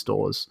all the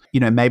stores,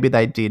 maybe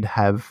they did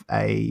have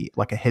a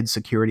head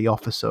security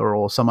officer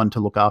or someone to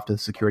look after the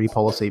security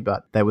policy,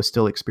 but they were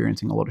still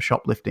experiencing a lot of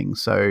shoplifting.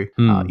 So,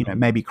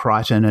 maybe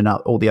Crichton and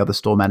all the other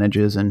store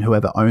managers and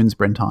whoever owns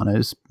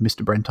Brentano's,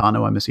 Mr.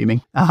 Brentano, I'm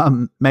assuming,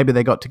 maybe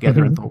they got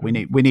together and thought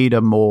we need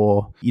a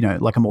more,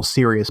 a more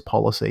serious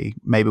policy.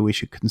 Maybe we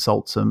should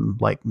consult some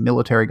like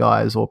military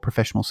guys or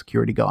professional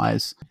security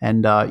guys.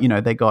 And,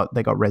 they got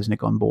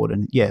Resnick on board.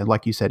 And yeah,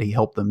 like you said, he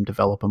helped them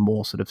develop a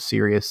more sort of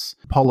serious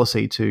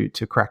policy to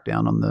crack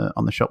down on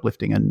the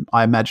shoplifting. And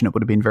I imagine it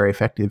would have been very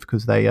effective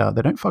because they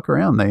don't fuck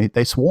around.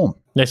 They swarm.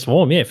 They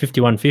swarm, yeah.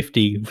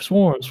 5150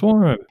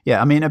 swarm.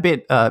 Yeah, I mean a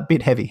bit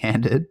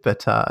heavy-handed,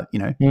 but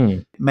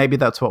maybe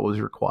that's what was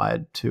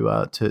required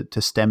to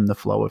stem the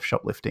flow of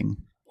shoplifting.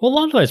 Well, a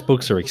lot of those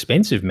books are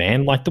expensive,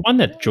 man. Like the one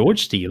that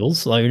George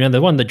steals, the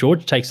one that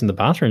George takes in the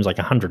bathroom is like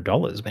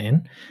 $100,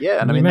 man.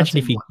 Yeah, and imagine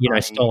if he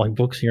stole like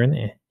books here and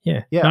there.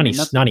 Yeah,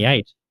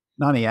 98.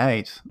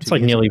 98. It's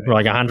like nearly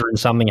like 100 and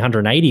something,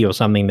 180 or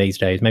something these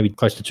days, maybe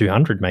close to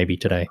 200 maybe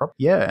today.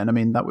 Yeah, and I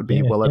mean, that would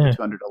be well over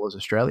 $200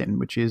 Australian,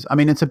 which is, I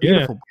mean, it's a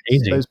beautiful book.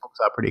 Easy. Those books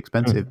are pretty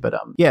expensive, but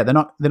they're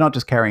not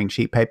just carrying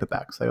cheap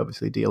paperbacks. They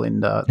obviously deal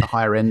in the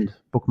higher end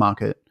book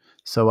market.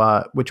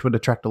 So, which would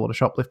attract a lot of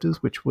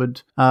shoplifters, which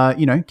would,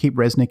 keep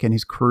Resnick and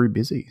his crew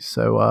busy.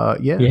 So,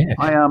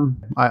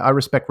 I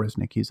respect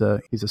Resnick. He's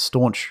a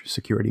staunch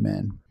security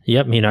man.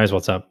 Yep, he knows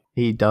what's up.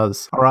 He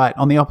does. All right,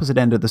 on the opposite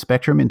end of the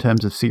spectrum in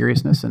terms of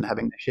seriousness and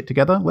having their shit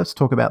together, let's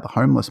talk about the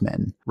homeless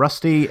men.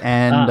 Rusty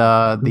and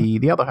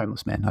the other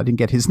homeless man. I didn't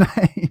get his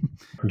name.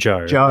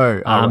 Joe.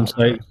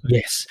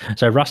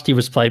 So Rusty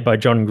was played by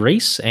John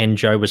Grease and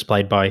Joe was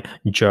played by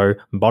Joe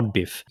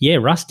Bodbiff. Yeah,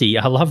 Rusty.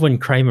 I love when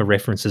Kramer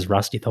references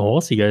Rusty the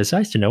horse. He goes, I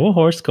used to know a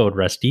horse called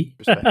Rusty.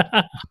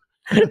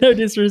 No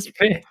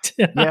disrespect.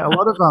 Yeah,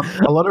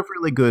 a lot of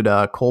really good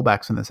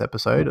callbacks in this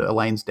episode.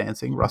 Elaine's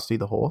dancing, Rusty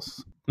the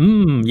horse.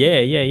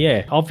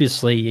 Yeah.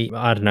 Obviously,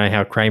 I don't know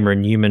how Kramer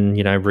and Newman,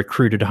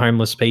 recruited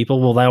homeless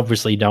people. Well, they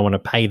obviously don't want to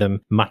pay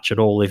them much at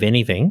all, if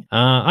anything.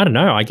 I don't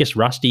know. I guess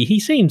Rusty, he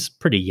seems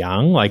pretty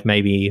young, like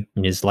maybe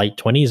in his late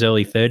 20s,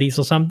 early 30s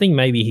or something.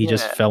 Maybe he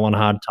just fell on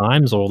hard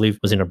times or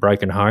was in a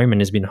broken home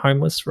and has been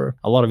homeless for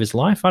a lot of his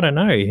life. I don't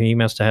know. He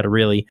must have had a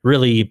really,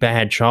 really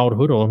bad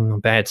childhood or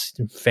bad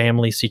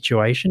family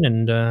situation.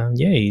 And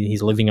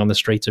he's living on the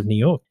streets of New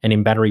York. And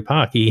in Battery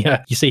Park, you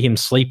see him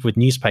sleep with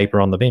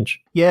newspaper on the bench.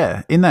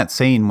 Yeah, in that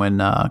scene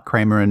when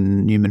Kramer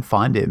and Newman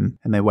find him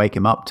and they wake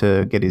him up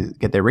to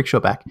get their rickshaw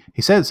back,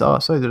 he says, "Oh,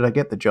 so did I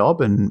get the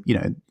job?" And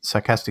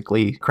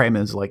sarcastically,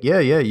 Kramer's like, "Yeah,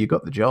 you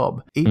got the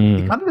job." He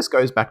kind of just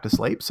goes back to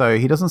sleep, so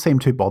he doesn't seem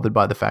too bothered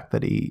by the fact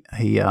that he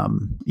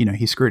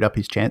screwed up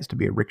his chance to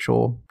be a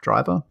rickshaw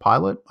driver,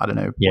 pilot. I don't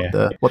know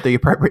what the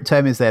appropriate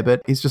term is there,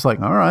 but he's just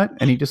like, all right,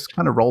 and he just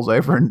kind of rolls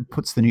over and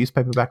puts the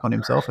newspaper back on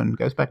himself and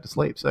goes back to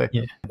sleep. So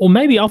yeah. Or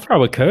maybe I'll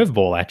throw a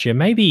curveball at you.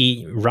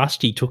 Maybe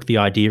Rusty took the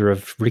idea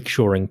of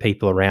rickshawing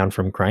people around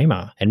from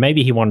Kramer, and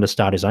maybe he wanted to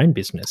start his own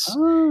business.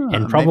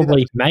 And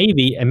probably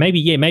maybe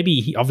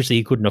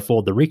he couldn't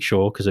afford the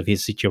rickshaw because of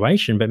his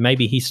situation, but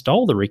maybe he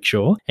stole the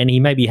rickshaw and he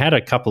maybe had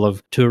a couple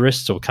of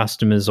tourists or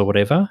customers or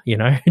whatever,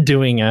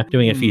 doing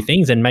a few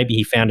things, and maybe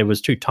he found it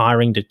was too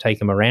tiring to take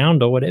them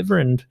around or whatever,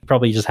 and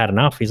probably just had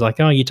enough. He's like,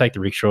 "Oh, you take the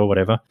rickshaw or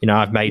whatever.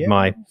 I've made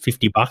my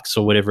 $50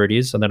 or whatever it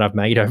is, and that I've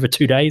made over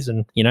 2 days,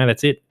 and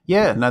that's it."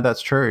 Yeah, no,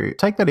 that's true.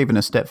 Take that even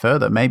a step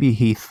further. Maybe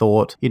he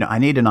thought, I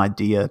need an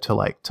idea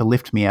to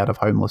lift me out of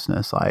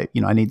homelessness. I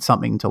need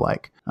something to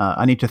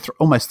I need to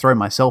almost throw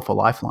myself a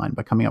lifeline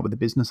by coming up with a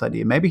business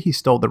idea. Maybe he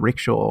stole the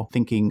rickshaw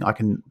thinking I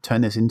can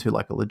turn this into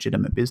like a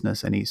legitimate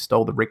business, and he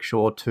stole the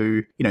rickshaw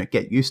to,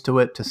 get used to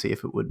it, to see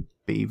if it would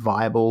be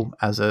viable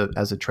as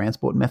a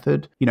transport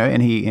method,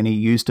 and he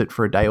used it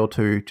for a day or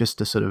two just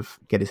to sort of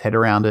get his head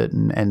around it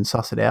and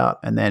suss it out.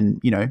 And then,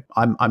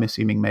 I'm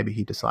assuming maybe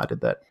he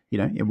decided that,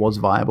 it was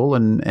viable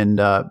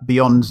and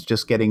beyond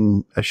just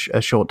getting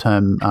a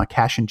short-term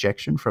cash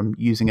injection from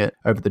using it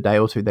over the day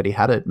or two that he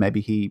had it,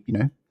 maybe he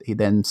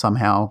then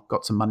somehow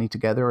got some money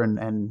together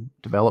and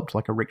developed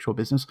like a rickshaw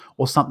business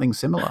or something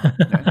similar.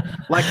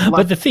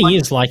 But the thing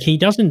is, he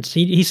doesn't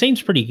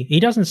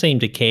seem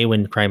to care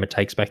when Kramer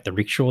takes back the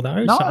rickshaw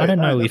though. No, so I don't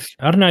know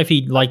if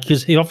he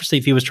because obviously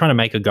if he was trying to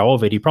make a go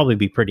of it, he'd probably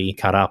be pretty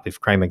cut up if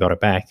Kramer got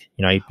it back.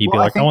 He'd be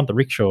like, I want the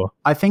rickshaw.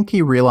 I think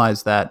he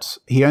realized that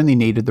he only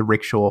needed the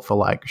rickshaw for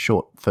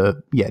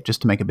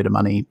just to make a bit of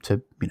money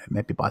to,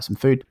 maybe buy some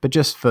food, but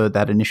just for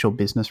that initial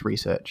business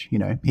research.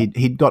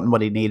 He'd gotten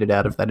what he needed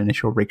out of that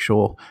initial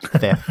rickshaw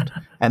theft.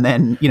 And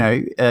then,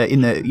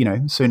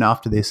 soon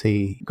after this,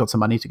 he got some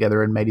money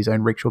together and made his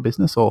own rickshaw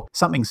business or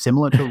something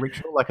similar to a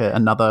rickshaw, like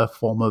another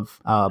form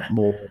of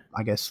more,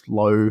 I guess,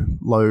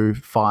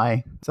 low-fi.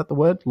 Is that the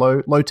word?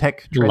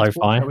 Low-tech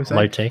transport?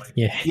 Low tech,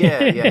 yeah.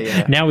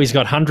 Yeah. Now he's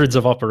got hundreds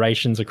of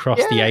operations across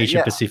the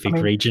Asia-Pacific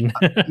region.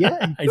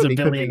 He's a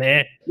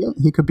billionaire.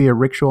 He could be a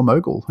rickshaw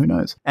mogul. Who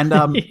knows? And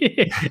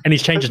and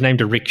he's changed his name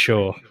to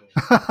Rickshaw.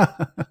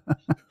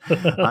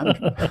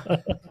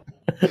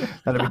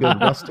 That'd be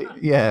good, Rusty.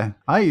 Yeah,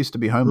 I used to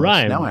be homeless.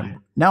 Right.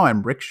 Now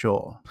I'm Rick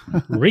Shaw.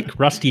 Rick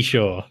Rusty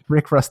Shaw.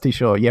 Rick Rusty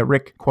Shaw. Yeah,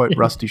 Rick quote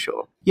Rusty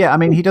Shaw. Yeah, I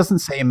mean, he doesn't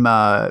seem,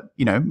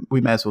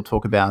 we may as well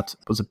talk about,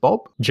 was it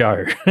Bob?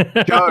 Joe.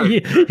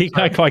 He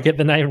can't quite get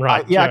the name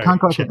right. I can't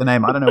quite get the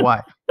name. I don't know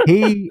why.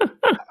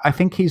 I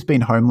think he's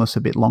been homeless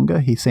a bit longer.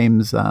 He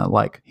seems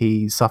like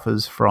he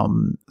suffers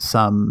from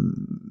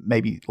some,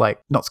 maybe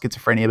not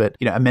schizophrenia, but,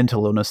 a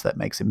mental illness that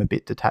makes him a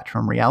bit detached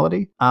from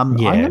reality. And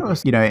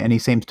he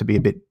seems to be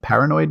a bit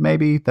paranoid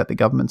maybe that the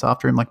government's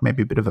after him, like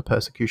maybe a bit of a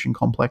persecution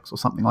complex or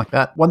something like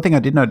that. One thing I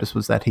did notice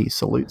was that he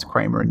salutes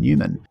Kramer and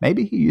Newman.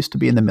 Maybe he used to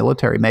be in the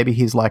military. Maybe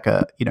he's like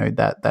that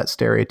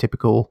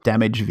stereotypical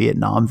damaged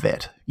Vietnam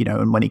vet,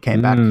 and when he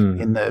came back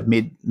in the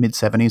mid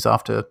 70s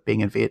after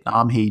being in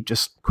Vietnam, he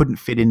just couldn't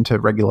fit into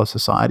regular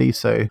society.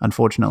 So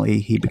unfortunately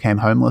he became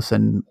homeless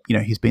and,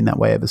 he's been that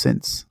way ever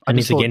since. And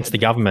he's against the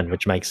government,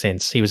 which makes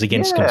sense. He was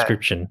against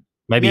conscription.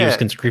 Maybe he was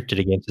conscripted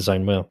against his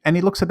own will. And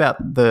he looks about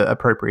the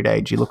appropriate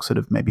age. He looks sort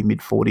of maybe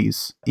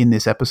mid-40s in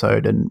this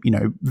episode. And,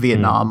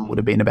 Vietnam would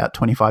have been about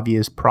 25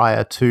 years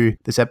prior to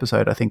this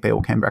episode. I think they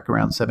all came back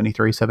around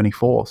 73,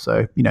 74.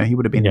 So, he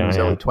would have been in his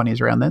early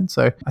 20s around then.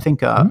 So I think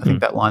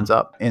that lines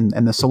up. And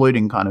the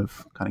saluting kind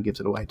of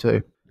gives it away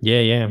too.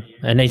 Yeah.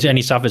 And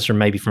he suffers from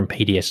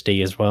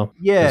PTSD as well.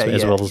 Yeah,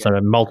 as well as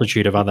a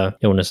multitude of other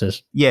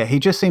illnesses. Yeah, he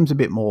just seems a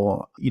bit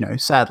more,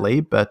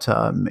 sadly, but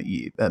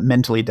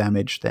mentally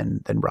damaged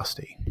than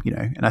Rusty,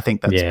 and I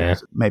think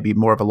that's maybe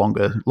more of a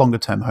longer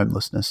term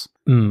homelessness.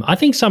 I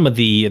think some of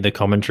the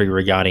commentary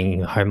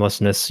regarding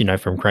homelessness,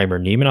 from Kramer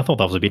and Newman, I thought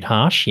that was a bit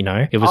harsh.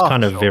 It was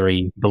kind of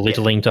very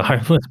belittling to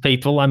homeless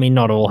people. I mean,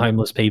 not all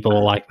homeless people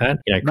are like that,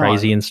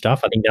 crazy and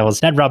stuff. I think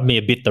that rubbed me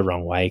a bit the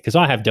wrong way, because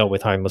I have dealt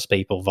with homeless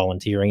people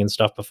volunteering and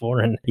stuff before,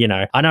 and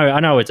I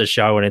know it's a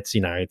show and it's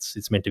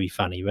it's meant to be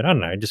funny, but I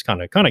don't know, it just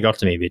kind of got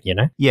to me a bit,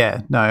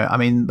 Yeah, no, I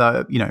mean,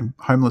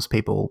 homeless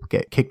people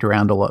get kicked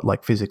around a lot,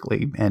 like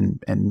physically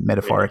and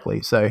metaphorically.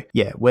 Yeah. So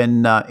yeah,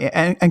 when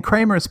and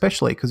Kramer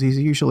especially, because he's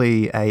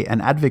usually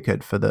an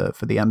advocate for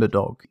the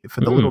underdog,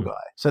 for the little guy.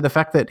 So the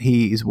fact that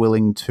he is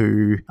willing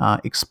to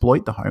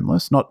exploit the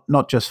homeless,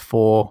 not just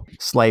for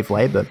slave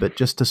labor, but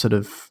just to sort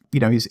of,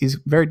 he's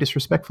very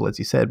disrespectful, as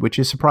he said, which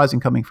is surprising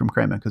coming from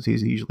Kramer, because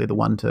he's usually the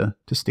one to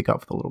stick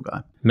up for the little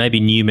guy. Maybe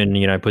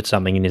Newman, put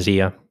something in his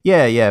ear.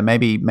 Yeah.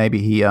 Maybe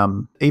he,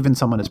 even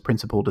someone as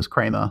principled as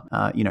Kramer,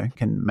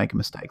 can make a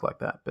mistake like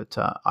that. But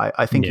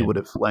I think he would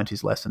have learned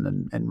his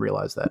lesson and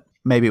realized that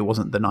maybe it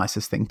wasn't the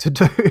nicest thing to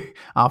do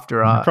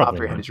after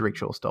he had his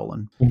rickshaw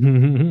stolen.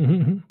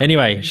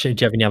 Anyway, do you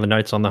have any other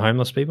notes on the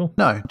homeless people?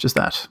 No, just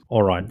that.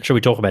 All right. Shall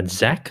we talk about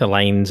Zach,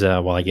 Elaine's,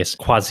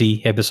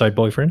 quasi-episode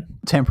boyfriend?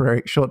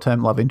 Temporary,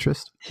 short-term love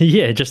interest.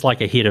 Yeah, just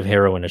like a hit of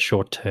heroin, a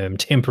short-term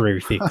temporary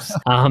fix.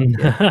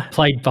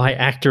 Played by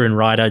actor and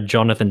writer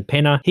Jonathan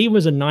Penner. He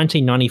was a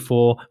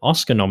 1994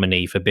 Oscar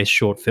nominee for Best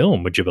Short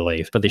Film, would you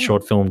believe, for the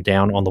short film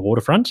Down on the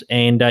Waterfront.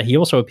 And he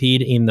also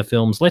appeared in the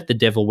films Let the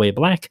Devil Wear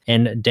Black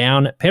and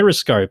Down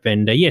Periscope.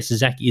 And yes,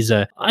 Zach is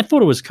I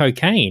thought it was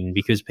cocaine,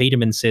 because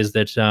Peterman says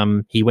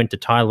that he went to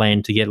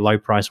Thailand to get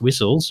low-price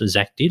whistles,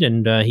 Zach did,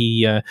 and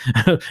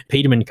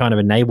Peterman kind of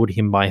enabled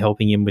him by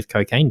helping him with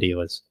cocaine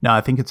dealers. No,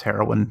 I think it's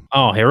heroin.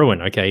 Oh,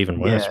 heroin. Okay, even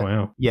worse. Yeah.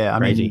 Wow. Yeah,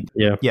 crazy.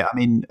 I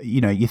mean,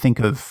 you think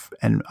of,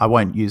 and I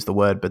won't use the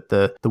word, but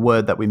the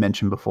word that we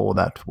mentioned before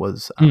that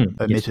was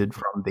omitted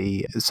from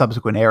the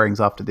subsequent airings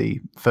after the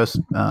first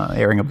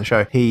airing of the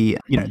show. He,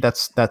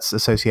 that's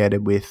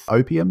associated with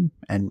opium,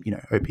 and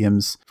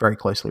opium's very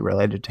closely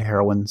related to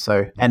heroin.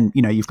 So, and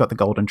you've got the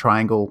Golden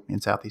Triangle in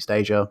Southeast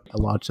Asia, a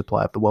large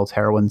supply of the world's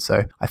heroin.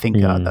 So, I think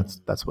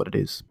that's what it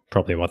is.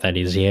 Probably what that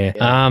is, yeah.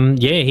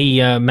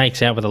 He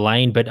makes out with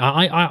Elaine, but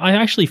I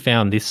actually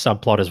found this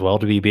subplot as well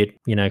to be a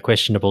bit,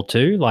 questionable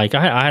too. Like,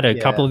 I had a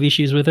couple of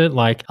issues with it.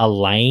 Like,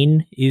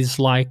 Elaine is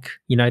like,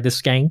 the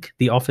skank,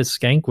 the office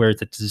skank,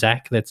 whereas it's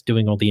Zach that's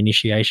doing all the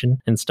initiation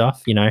and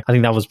stuff. I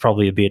think that was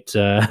probably a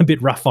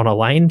bit rough on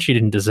Elaine. She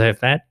didn't deserve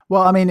that.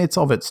 Well, I mean, it's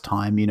of its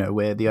time,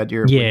 where the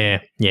idea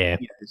of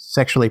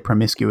sexually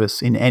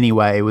promiscuous in any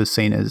way was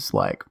seen as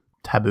like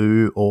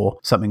taboo or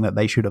something that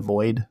they should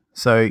avoid.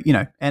 So,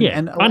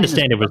 and I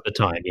understand it was the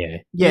time.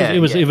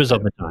 It was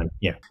of the time.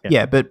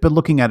 Yeah. But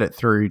looking at it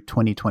through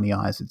 2020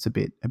 eyes, it's a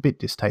bit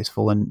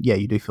distasteful, and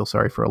you do feel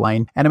sorry for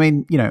Elaine. And I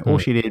mean, all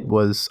she did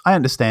was, I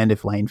understand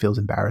if Elaine feels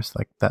embarrassed,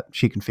 like that,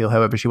 she can feel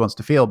however she wants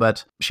to feel,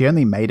 but she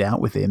only made out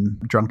with him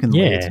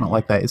drunkenly. It's not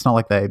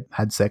like they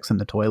had sex in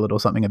the toilet or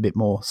something a bit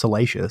more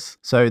salacious.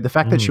 So the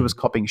fact that she was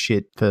copping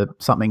shit for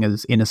something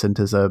as innocent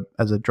as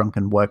a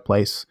drunken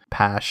workplace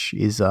pash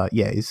is a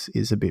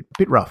bit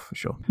rough for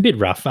sure. A bit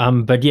rough.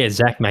 But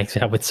Zach makes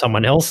out with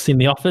someone else in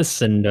the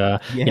office, and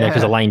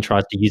because Elaine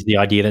tries to use the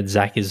idea that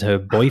Zach is her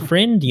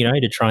boyfriend,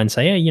 to try and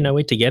say, hey,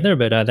 we're together,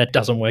 but that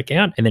doesn't work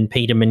out. And then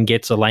Peterman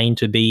gets Elaine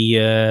to be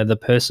the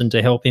person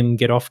to help him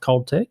get off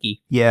cold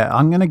turkey. Yeah,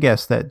 I'm going to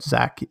guess that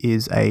Zach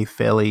is a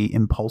fairly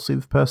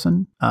impulsive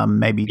person.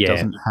 Maybe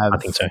doesn't have I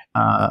think so.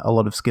 A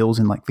lot of skills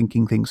in like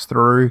thinking things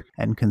through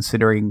and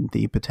considering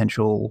the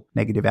potential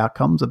negative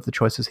outcomes of the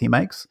choices he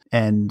makes.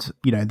 And,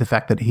 the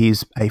fact that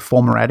he's a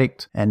former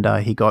addict and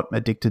he got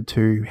addicted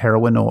to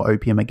heroin or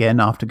opium again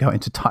after going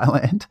to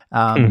Thailand,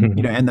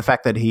 and the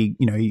fact that he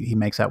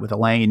makes out with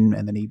Elaine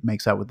and then he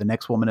makes out with the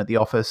next woman at the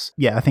office.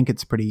 Yeah, I think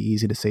it's pretty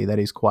easy to see that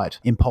he's quite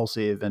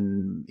impulsive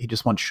and he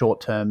just wants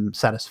short-term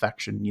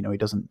satisfaction. He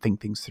doesn't think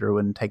things through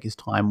and take his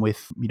time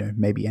with,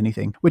 maybe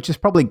anything, which is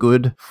probably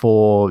good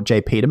for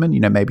J. Peterman.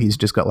 Maybe he's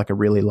just got like a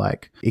really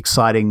like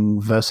exciting,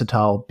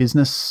 versatile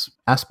business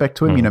aspect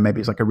to him. Maybe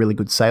he's like a really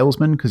good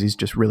salesman because he's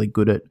just really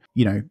good at,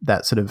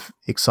 that sort of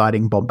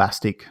exciting,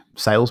 bombastic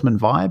salesman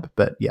vibe.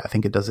 But I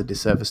think it does a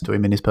disservice to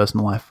him in his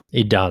personal life.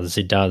 It does.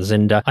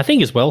 And I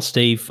think as well,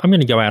 Steve, I'm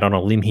going to go out on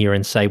a limb here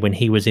and say when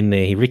he was in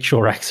the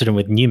rickshaw accident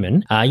with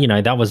Newman,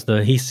 that was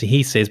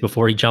he says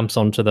before he jumps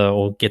onto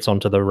gets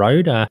onto the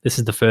road, this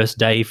is the first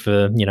day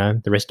for,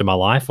 the rest of my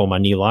life or my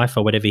new life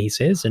or whatever he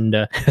says.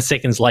 And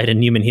seconds later,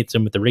 Newman hits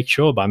him with the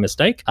rickshaw by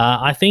mistake.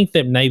 I think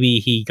that maybe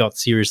he got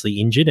seriously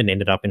injured and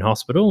ended up in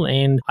hospital.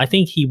 And I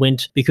think he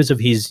went, because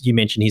of you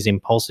mentioned his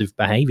impulsive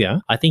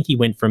behavior, I think he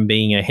went from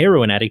being a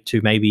heroin addict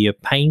to maybe a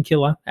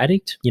painkiller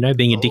addict,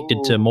 being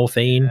addicted to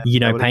morphine,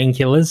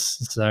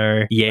 painkillers.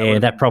 So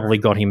that probably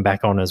got him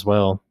back on as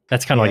well.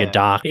 That's kind of like a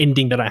dark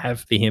ending that I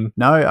have for him.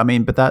 No, I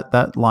mean, but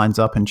that lines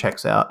up and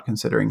checks out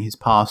considering his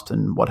past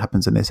and what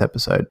happens in this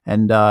episode.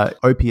 And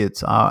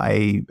opiates are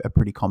a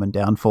pretty common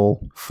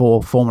downfall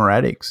for former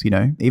addicts.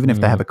 Even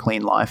if they have a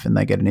clean life and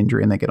they get an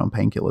injury and they get on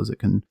painkillers, it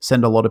can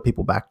send a lot of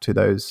people back to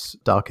those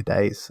darker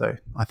days. So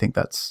I think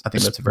that's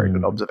a very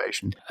good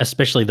observation.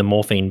 Especially the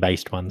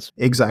morphine-based ones.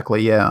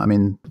 Exactly. Yeah. I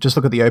mean, just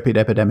look at the opiate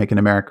epidemic in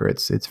America.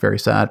 It's very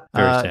sad.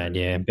 Very sad.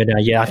 Yeah. But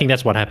I think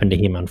that's what happened to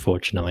him,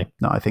 unfortunately.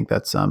 No, I think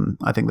that's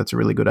a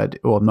really good idea.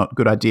 Well, not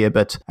good idea,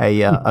 but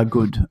a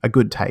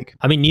good take.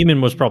 I mean, Newman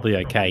was probably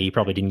okay. He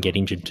probably didn't get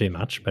injured too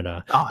much, but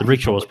the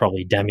rickshaw was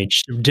probably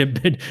damaged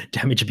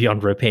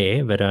beyond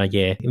repair. But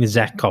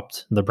Zach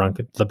copped the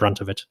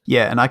brunt of it.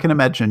 Yeah, and I can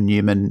imagine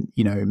Newman,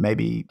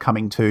 maybe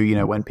coming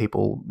to, when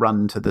people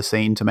run to the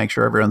scene to make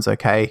sure everyone's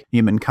okay,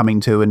 Newman coming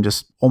to and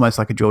just almost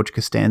like a George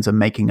Costanza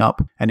making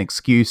up an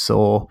excuse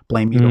or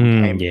blaming it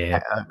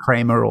on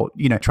Kramer or,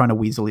 trying to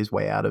weasel his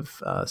way out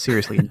of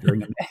seriously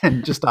injuring him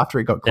and just after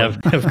he got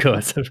caught. Of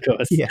course.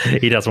 Yeah.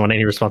 He doesn't want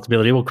any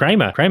responsibility. Well,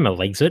 Kramer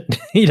legs it.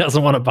 He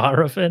doesn't want a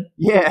bar of it.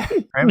 Yeah.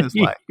 Kramer's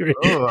like,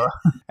 oh.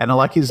 And I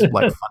like his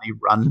funny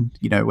run,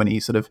 when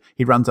he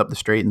runs up the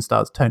street and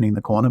starts turning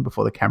the corner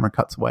before the camera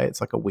cuts away.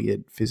 It's like a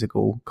weird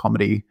physical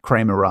comedy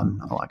Kramer run.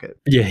 I like it.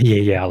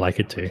 Yeah, I like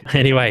it too.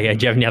 Anyway,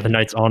 do you have any other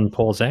notes on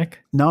poor Zach?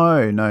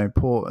 No,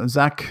 poor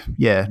Zach.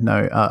 Yeah,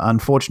 no.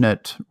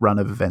 Unfortunate run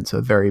of events.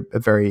 A very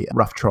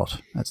rough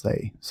trot, as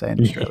they say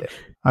in Australia.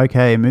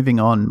 Okay, moving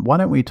on. Why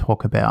don't we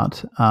talk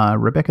about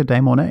Rebecca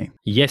De Mornay?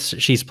 Yes,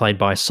 she's played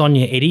by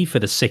Sonia Eddy for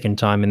the second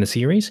time in the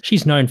series.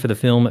 She's known for the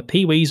film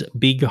Pee-wee's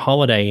Big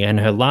Holiday, and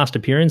her last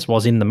appearance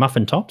was in The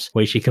Muffin Tops,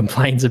 where she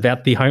complains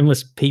about the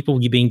homeless people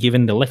being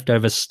given the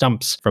leftover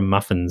stumps from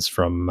muffins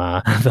from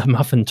the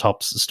Muffin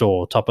Tops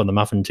store, top of the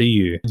muffin to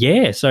you.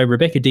 Yeah, so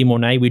Rebecca De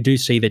Mornay, we do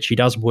see that she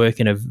does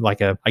work in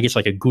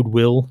a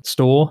Goodwill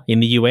store in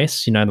the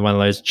US, one of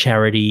those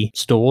charity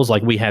stores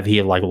like we have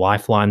here, like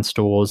Lifeline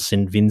stores,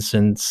 St.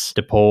 Vincent,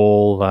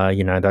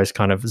 DePaul, those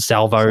kind of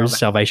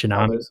Salvation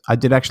Army. I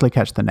did actually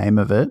catch the name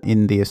of it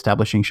in the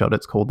establishing shot.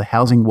 It's called the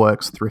Housing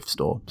Works Thrift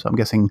Store. So I'm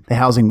guessing the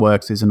Housing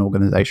Works is an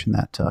organization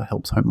that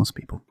helps homeless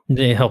people.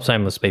 It helps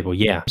homeless people,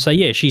 yeah. So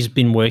yeah, she's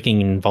been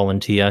working in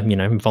volunteer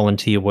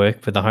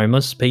work for the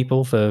homeless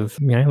people for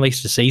at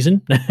least a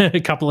season, a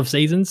couple of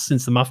seasons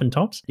since the Muffin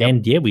Tops. Yep.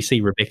 And yeah, we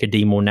see Rebecca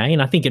De Mornay,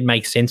 and I think it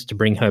makes sense to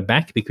bring her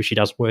back because she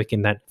does work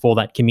for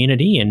that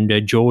community. And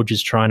George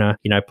is trying to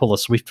pull a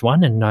swift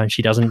one, and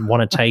she doesn't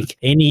want to take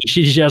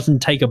she doesn't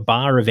take a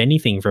bar of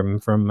anything from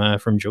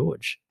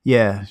George.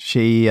 Yeah,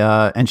 she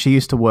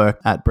used to work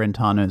at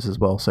Brentano's as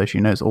well, so she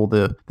knows all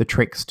the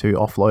tricks to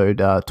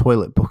offload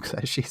toilet books,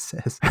 as she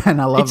says. And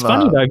I love.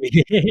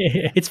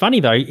 It's funny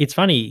though. It's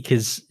funny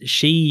because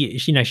she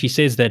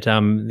says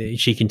that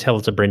she can tell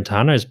it's a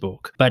Brentano's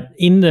book, but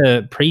in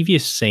the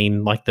previous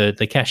scene, like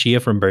the cashier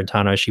from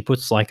Brentano's, she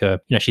puts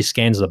she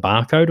scans the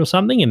barcode or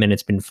something, and then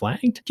it's been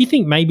flagged. Do you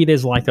think maybe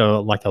there's like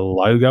a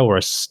logo or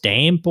a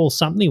stamp or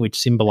something which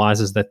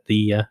symbolizes that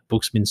the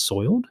book's been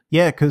soiled?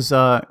 Yeah, because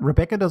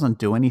Rebecca doesn't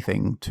do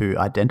anything to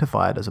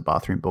identify it as a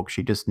bathroom book.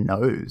 She just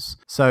knows.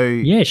 So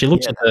yeah, she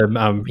looks at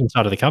the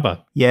inside of the cover.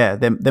 Yeah,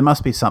 there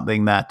must be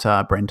something that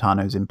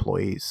Brentano's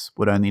employees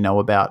would only know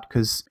about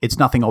because it's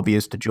nothing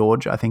obvious to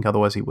George. I think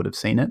otherwise he would have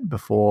seen it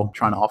before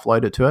trying to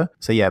offload it to her.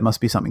 So yeah, it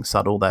must be something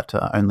subtle that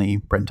only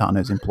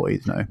Brentano's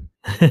employees know.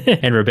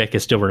 And Rebecca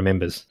still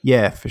remembers.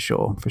 Yeah, for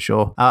sure.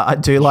 I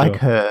do like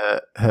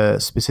her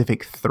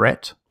specific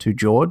threat to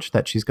George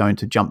that she's going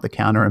to jump the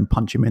counter and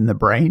punch him in the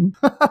brain.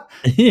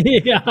 Just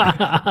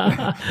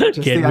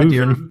Get the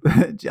idea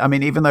moving. I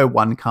mean, even though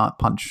one can't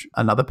punch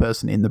another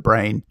person in the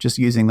brain, just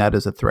using that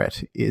as a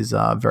threat is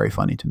very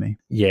funny to me.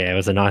 Yeah, it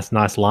was a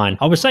nice line.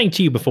 I was saying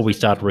to you before we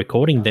started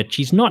recording that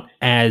she's not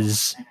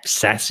as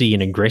sassy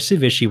and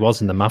aggressive as she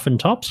was in the Muffin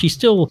Tops. She's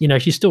still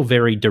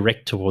very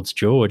direct towards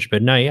George.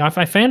 But no,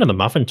 I found in the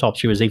Muffin Tops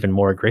she was even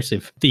more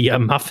aggressive. The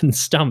Muffin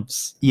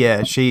Stumps.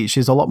 Yeah,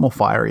 she's a lot more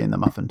fiery in the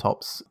Muffin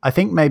Tops. I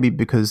think maybe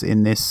because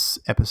in this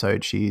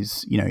episode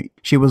she's,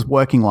 she was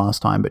working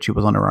last time, but she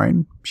was on her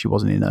own. She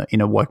wasn't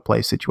in a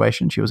workplace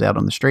situation. She was out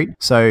on the street.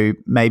 So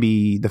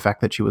maybe the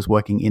fact that she was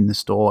working in the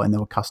store and there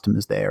were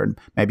customers there, and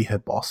maybe her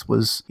boss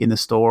was in the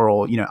store,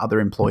 or other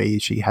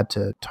employees, she had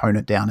to tone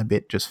it down a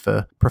bit just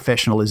for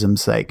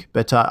professionalism's sake.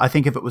 But I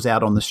think if it was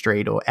out on the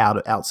street or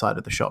outside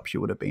of the shop, she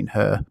would have been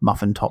her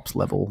Muffin Tops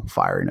level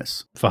fieriness.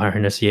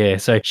 Yeah.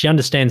 So she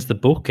understands the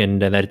book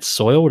and that it's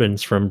soiled and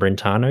it's from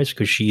Brentano's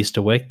because she used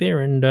to work there.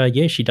 And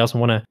she doesn't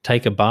want to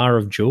take a bar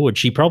of George.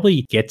 She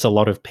probably gets a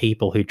lot of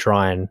people who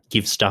try and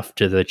give stuff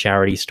to the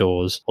charity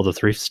stores or the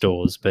thrift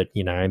stores, but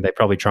they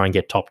probably try and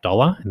get top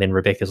dollar. And then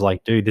Rebecca's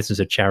like, dude, this is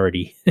a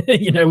charity.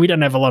 We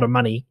don't have a lot of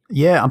money.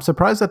 Yeah, I'm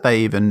surprised that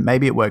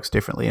maybe it works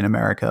differently in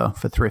America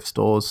for thrift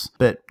stores,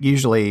 but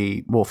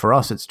usually, well, for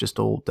us, it's just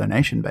all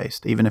donation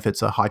based. Even if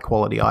it's a high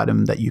quality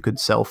item that you could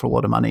sell for a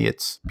lot of money,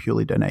 it's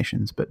purely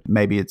donations, but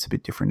maybe it's a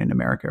bit different in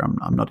America.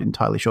 I'm not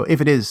entirely sure. If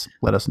it is,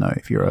 let us know.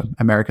 If you're an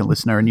American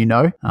listener and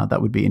that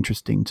that would be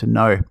interesting to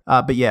know.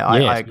 But yeah,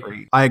 I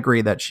agree. I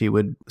agree that she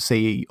would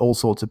see all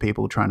sorts of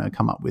people trying to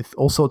come up with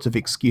all sorts of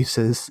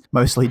excuses,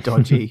 mostly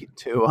dodgy,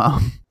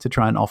 to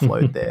try and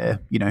offload their,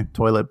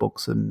 toilet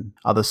books and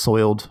other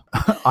soiled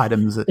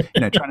items,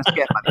 trying to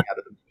get money out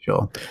of them.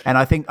 Sure. And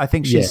I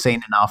think she's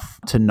seen enough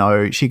to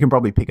know she can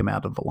probably pick him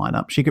out of the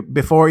lineup. She could,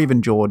 before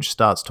even George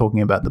starts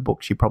talking about the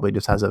book, she probably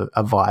just has a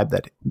vibe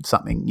that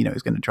something,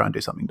 is going to try and do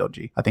something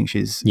dodgy. I think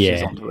she's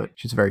onto it.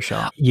 She's very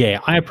sharp. Yeah,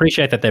 I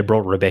appreciate that they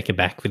brought Rebecca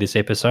back for this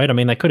episode. I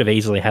mean, they could have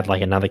easily had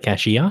like another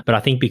cashier, but I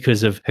think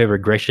because of her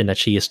regression that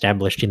she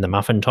established in the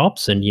Muffin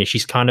Tops, and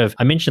she's kind of,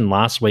 I mentioned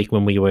last week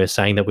when we were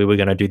saying that we were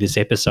going to do this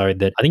episode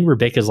that I think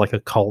Rebecca's like a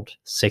cult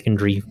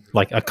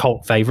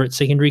favorite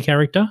secondary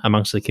character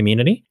amongst the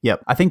community.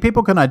 Yep. I think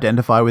people can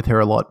identify with her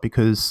a lot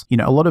because,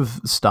 a lot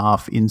of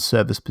staff in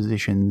service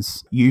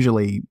positions,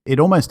 usually it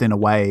almost in a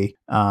way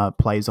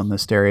plays on the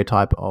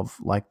stereotype of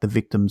like the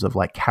victims of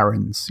like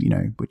Karens,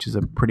 which is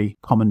a pretty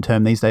common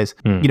term these days.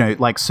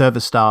 Like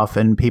service staff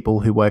and people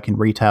who work in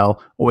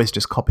retail always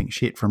just copying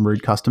shit from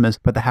rude customers,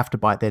 but they have to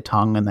bite their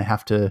tongue and they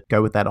have to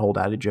go with that old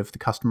adage of the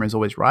customer is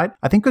always right.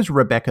 I think because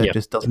Rebecca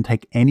just doesn't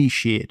take any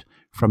shit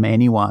from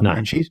anyone. No.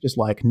 And she's just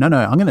like, no,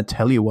 I'm going to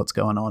tell you what's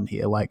going on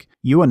here. Like,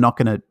 you are not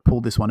going to pull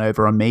this one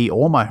over on me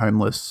or my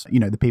homeless,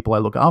 the people I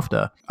look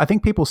after. I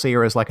think people see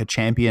her as like a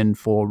champion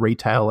for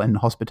retail and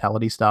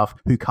hospitality staff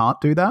who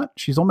can't do that.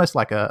 She's almost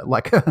like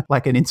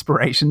an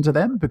inspiration to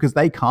them because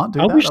they can't do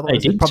that. Wish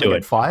Otherwise they did probably do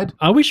get fired.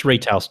 I wish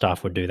retail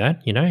staff would do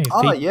that, If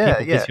people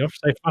piss you off,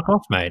 say fuck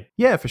off, mate.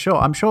 Yeah, for sure.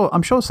 I'm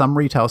sure some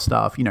retail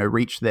staff,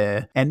 reach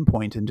their end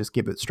point and just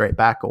give it straight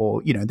back,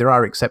 or, there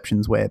are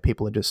exceptions where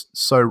people are just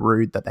so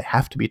rude that they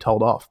have to be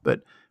told off,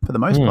 but for the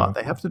most part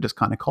they have to just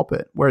kind of cop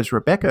it. Whereas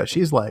Rebecca,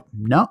 she's like,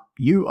 no,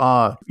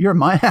 you're in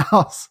my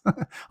house.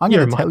 I'm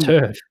going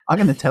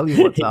to tell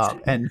you what's up,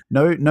 and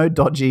no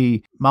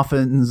dodgy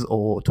muffins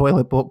or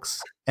toilet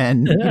books.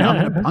 And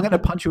I'm going to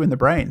punch you in the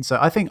brain. So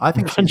I think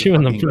punch you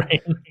in the brain.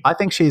 I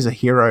think she's a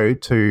hero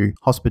to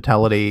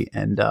hospitality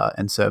and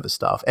service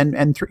staff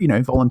and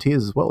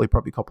volunteers as well. We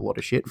probably cop a lot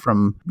of shit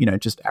from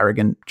just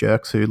arrogant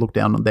jerks who look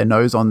down on their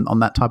nose on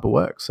that type of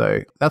work.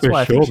 So that's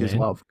why I think she's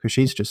loved, because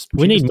she's just.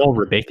 We need more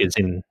Rebeccas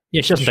in.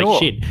 Yeah, she doesn't take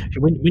shit.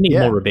 We need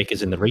more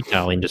Rebeccas in the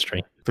retail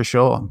industry. For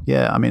sure.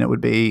 Yeah, I mean, it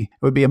would be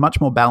a much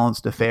more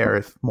balanced affair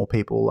if more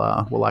people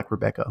were like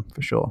Rebecca,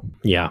 for sure.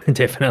 Yeah,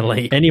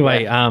 definitely.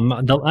 Anyway,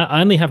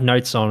 I only have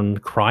notes on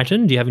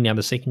Crichton. Do you have any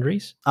other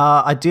secondaries?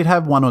 I did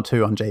have one or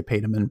two on Jay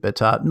Peterman,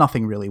 but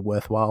nothing really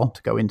worthwhile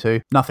to go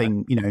into.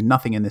 Nothing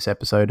in this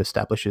episode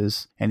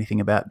establishes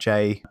anything about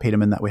Jay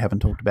Peterman that we haven't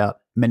talked about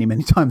many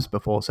times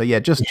before. So yeah,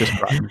 just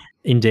Crichton.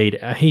 Indeed.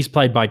 He's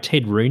played by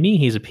Ted Rooney.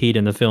 He's appeared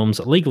in the films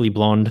Legally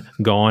Blonde,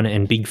 Gone,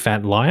 and Big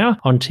Fat Liar.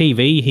 On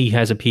TV, he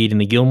has appeared in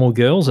the Gilmore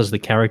Girls as the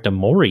character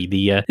Maury.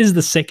 This is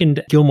the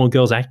second Gilmore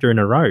Girls actor in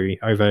a row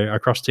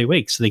across 2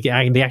 weeks. The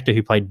actor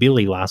who played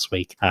Billy last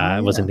week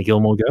was in the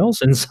Gilmore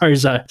Girls, and so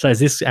is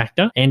this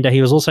actor. And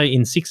he was also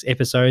in 6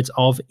 episodes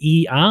of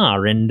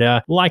ER. And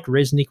like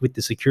Resnick with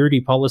the security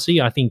policy,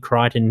 I think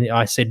Crichton,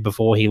 I said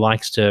before, he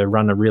likes to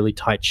run a really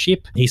tight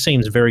ship. He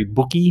seems very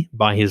booky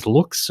by his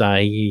looks.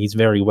 He's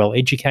very well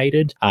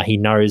educated. He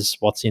knows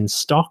what's in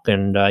stock,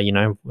 and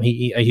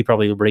he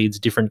probably reads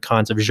different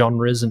kinds of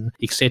genres and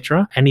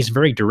etc. And he's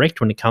very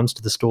direct when it comes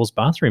to the store's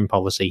bathroom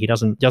policy. He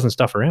doesn't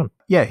stuff around.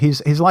 Yeah,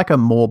 he's like a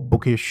more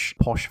bookish,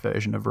 posh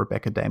version of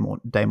Rebecca De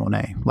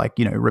Mornay. Like,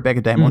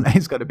 Rebecca De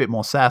Mornay's got a bit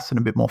more sass and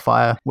a bit more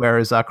fire,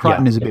 whereas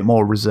Crichton is a bit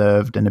more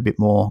reserved and a bit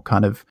more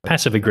kind of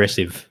passive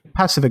aggressive.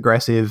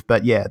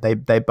 But yeah,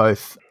 they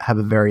both have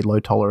a very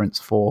low tolerance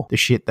for the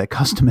shit that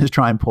customers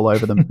try and pull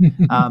over them.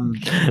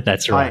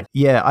 That's right.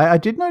 I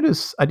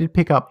did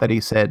pick up that he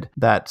said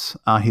that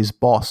his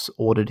boss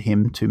ordered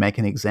him to make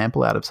an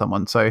example out of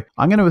someone. So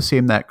I'm going to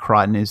assume that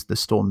Crichton is the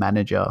store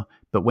manager,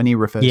 but when he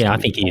refers to I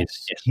think he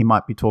is. Yes. He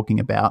might be talking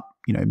about,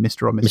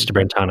 Mr. or Mrs.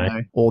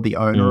 Brentano, or the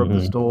owner of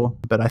the store.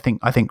 But I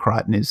think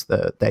Crichton is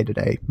the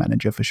day-to-day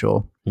manager for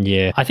sure.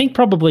 Yeah, I think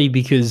probably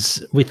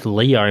because with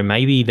Leo,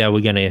 maybe they were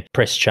going to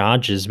press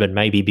charges, but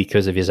maybe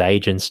because of his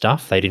age and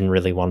stuff, they didn't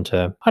really want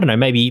to. I don't know.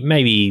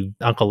 Maybe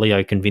Uncle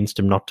Leo convinced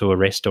him not to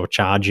arrest or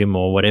charge him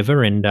or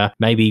whatever, and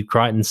maybe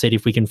Crichton said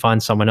if we can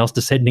find someone else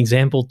to set an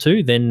example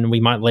to, then we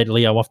might let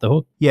Leo off the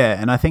hook. Yeah,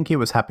 and I think he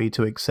was happy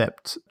to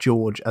accept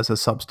George as a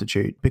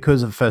substitute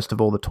because of, first of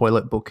all, the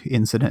toilet book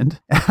incident.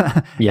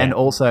 And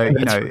also,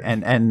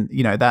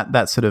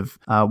 that sort of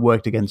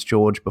worked against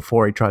George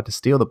before he tried to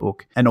steal the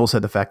book. And also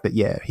the fact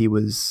that, he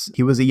was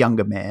a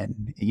younger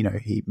man.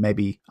 He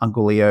maybe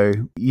Uncle Leo,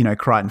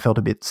 Crichton felt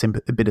a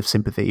bit of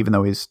sympathy, even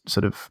though he's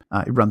sort of,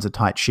 he runs a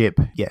tight ship.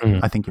 Yeah,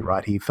 I think you're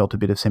right. He felt a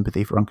bit of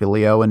sympathy for Uncle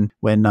Leo. And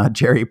when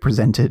Jerry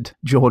presented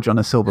George on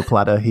a silver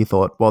platter, he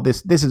thought, well,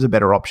 this is a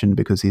better option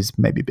because he's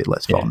maybe a bit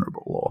less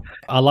vulnerable or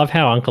I love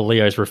how Uncle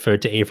Leo is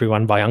referred to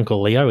everyone by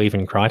Uncle Leo,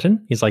 even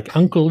Crichton. He's like,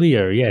 Uncle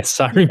Leo, yes,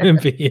 I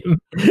remember him.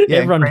 Yeah,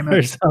 Everyone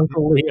knows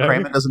Uncle Leo.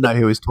 Kramer doesn't know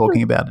who he's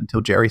talking about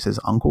until Jerry says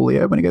Uncle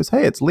Leo. When he goes,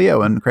 hey, it's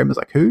Leo. And Kramer's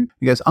like, who?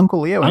 He goes,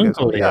 Uncle Leo. And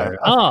Uncle he goes, Leo.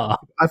 yeah,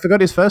 I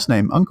forgot his first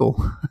name,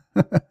 Uncle.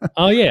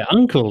 Oh, yeah,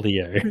 Uncle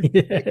Leo.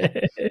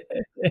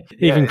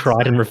 Even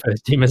Crichton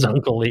refers to him as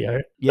Uncle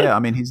Leo. Yeah, I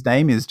mean, his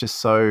name is just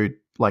so...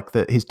 like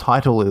his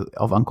title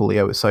of Uncle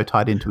Leo is so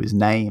tied into his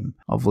name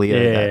of Leo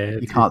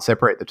that you can't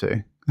separate the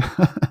two.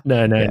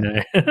 No.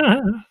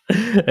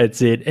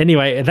 That's it.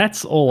 Anyway,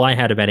 that's all I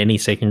had about any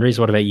secondaries.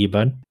 What about you,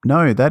 bud?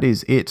 No, that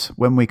is it.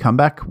 When we come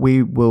back,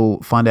 we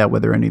will find out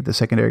whether any of the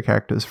secondary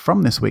characters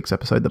from this week's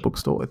episode, The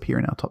Bookstore, appear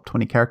in our top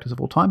 20 characters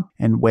of all time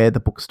and where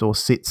The Bookstore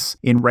sits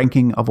in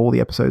ranking of all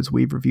the episodes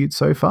we've reviewed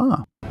so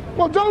far.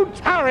 Well, don't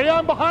tarry.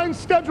 I'm behind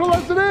schedule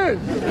as it is.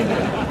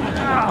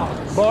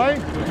 Boy.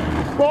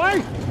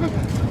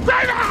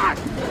 David!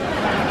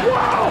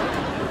 Whoa!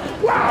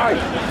 Why?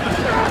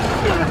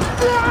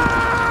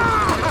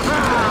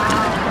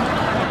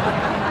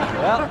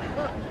 Well,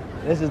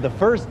 this is the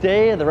first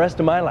day of the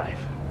rest of my life.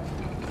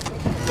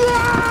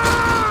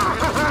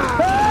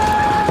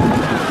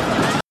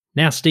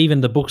 Now,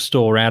 Stephen, The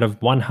Bookstore, out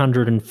of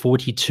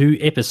 142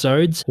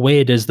 episodes,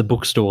 where does The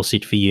Bookstore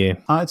sit for you?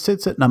 It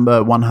sits at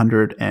number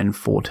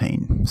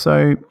 114.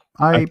 So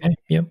I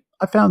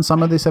found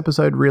some of this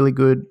episode really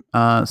good,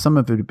 some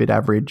of it a bit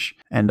average,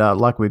 and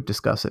like we've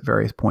discussed at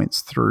various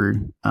points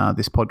through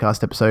this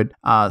podcast episode,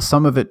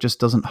 some of it just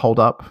doesn't hold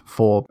up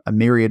for a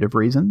myriad of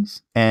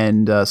reasons,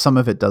 and some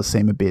of it does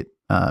seem a bit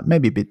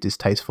maybe a bit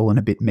distasteful and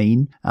a bit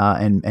mean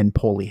and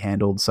poorly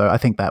handled. So I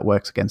think that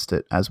works against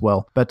it as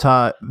well. But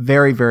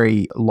very,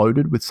 very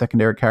loaded with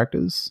secondary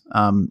characters.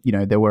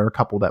 There were a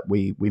couple that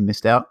we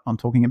missed out on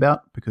talking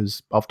about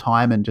because of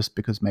time and just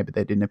because maybe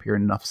they didn't appear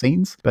in enough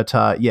scenes. But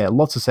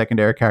lots of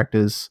secondary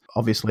characters.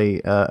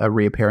 Obviously, a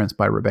reappearance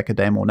by Rebecca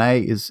De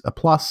Mornay is a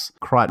plus.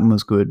 Crichton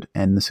was good,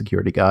 and the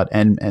security guard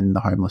and the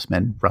homeless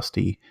men,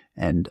 Rusty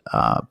and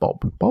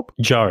Bob.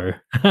 Joe.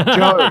 Joe.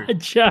 I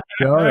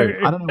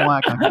don't know why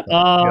I can't get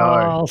that.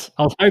 I was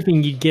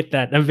hoping you'd get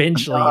that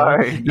eventually.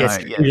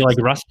 You're like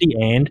Rusty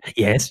and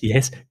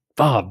yes,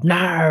 Bob.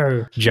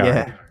 No, Joe.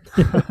 Yeah.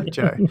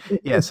 Joe.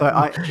 Yeah, so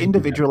I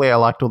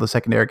liked all the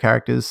secondary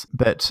characters,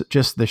 but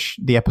just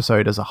the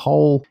episode as a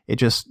whole,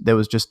 there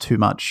was just too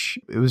much.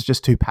 It was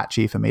just too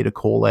patchy for me to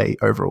call a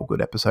overall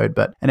good episode,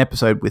 but an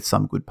episode with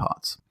some good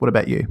parts. What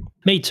about you?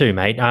 Me too,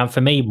 mate. For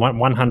me,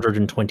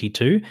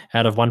 122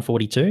 out of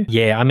 142.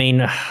 Yeah, I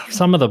mean,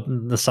 some of the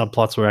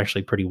subplots were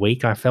actually pretty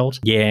weak, I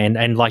felt. Yeah,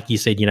 and like you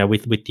said,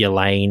 with the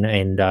Elaine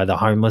and the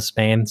homeless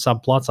man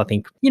subplots, I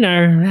think,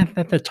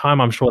 at the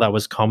time, I'm sure that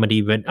was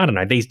comedy, but I don't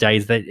know, these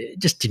days, that it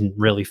just didn't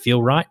really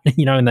feel right,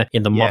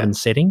 in the modern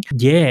setting.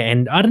 Yeah,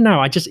 and I don't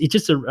know,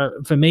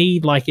 for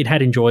me, like, it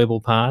had enjoyable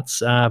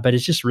parts, but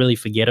it's just really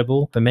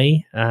forgettable for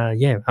me. I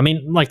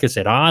mean, like I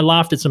said, I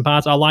laughed at some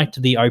parts. I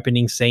liked the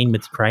opening scene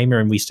with Kramer,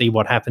 and we see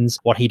what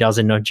he does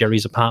in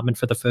Jerry's apartment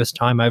for the first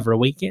time over a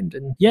weekend.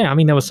 And yeah, I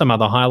mean, there were some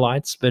other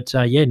highlights, but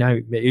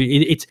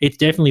it's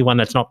definitely one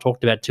that's not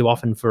talked about too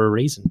often for a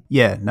reason.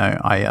 Yeah, no,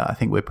 I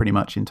think we're pretty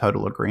much in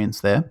total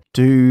agreement there.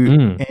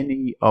 Do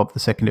any of the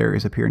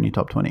secondaries appear in your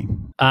top 20?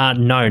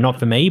 No, not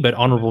for me, but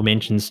honorable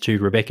mentions to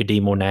Rebecca De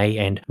Mornay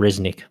and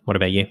Resnick. What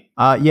about you?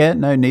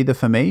 No, neither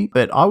for me,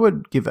 but I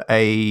would give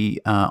a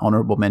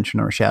honorable mention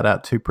or a shout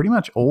out to pretty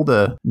much all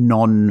the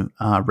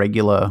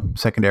non-regular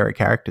secondary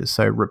characters.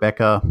 So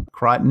Rebecca,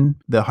 Crichton,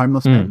 the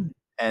homeless man,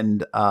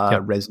 and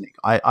Resnick.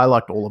 I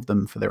liked all of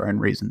them for their own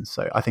reasons,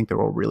 so I think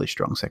they're all really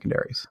strong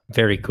secondaries.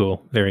 Very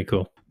cool. Very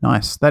cool.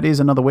 Nice. That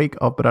is another week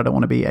of But I Don't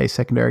Want to Be a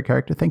Secondary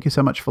Character. Thank you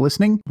so much for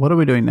listening. What are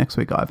we doing next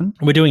week, Ivan?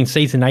 We're doing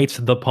Season 8's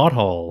The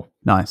Pothole.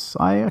 Nice.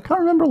 I can't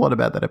remember a lot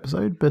about that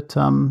episode, but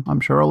I'm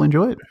sure I'll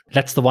enjoy it.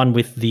 That's the one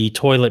with the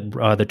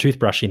the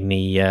toothbrush in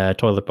the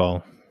toilet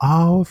bowl.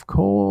 Oh, of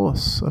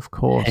course.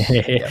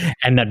 Yep.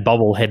 And that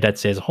bobblehead that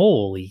says,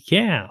 "Holy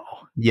cow."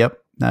 Yep.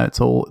 No,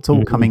 it's all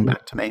coming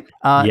back to me.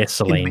 Yes,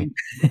 Celine.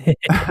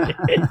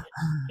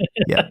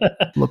 Yeah,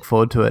 look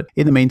forward to it.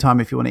 In the meantime,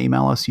 if you want to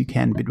email us, you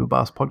can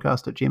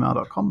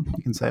bidwabastpodcast@gmail.com.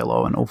 You can say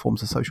hello on all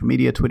forms of social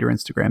media, Twitter,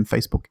 Instagram,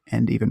 Facebook,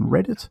 and even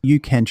Reddit. You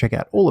can check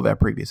out all of our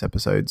previous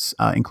episodes,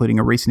 including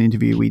a recent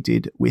interview we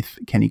did with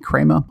Kenny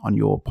Kramer on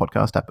your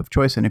podcast app of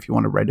choice. And if you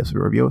want to rate us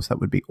or review us, that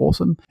would be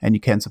awesome. And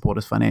you can support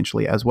us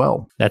financially as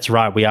well. That's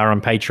right. We are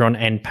on Patreon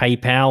and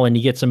PayPal, and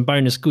you get some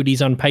bonus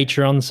goodies on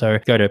Patreon. So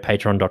go to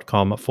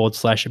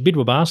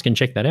patreon.com/bidwabask and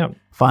check that out.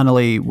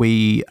 Finally,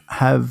 we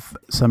have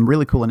some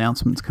really cool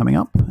announcements coming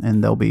up,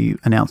 and they'll be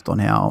announced on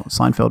our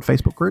Seinfeld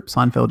Facebook group,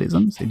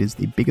 Seinfeldisms. It is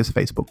the biggest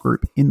Facebook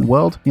group in the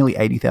world, nearly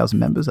 80,000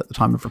 members at the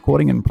time of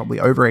recording, and probably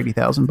over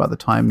 80,000 by the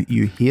time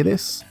you hear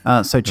this.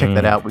 So check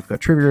that out. We've got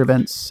trivia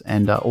events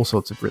and all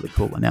sorts of really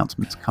cool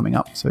announcements coming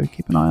up, so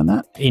keep an eye on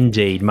that.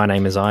 Indeed. My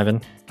name is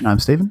Ivan. And I'm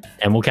Stephen.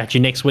 And we'll catch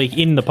you next week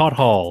in the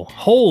pothole.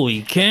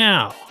 Holy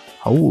cow!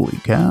 Holy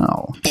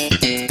cow.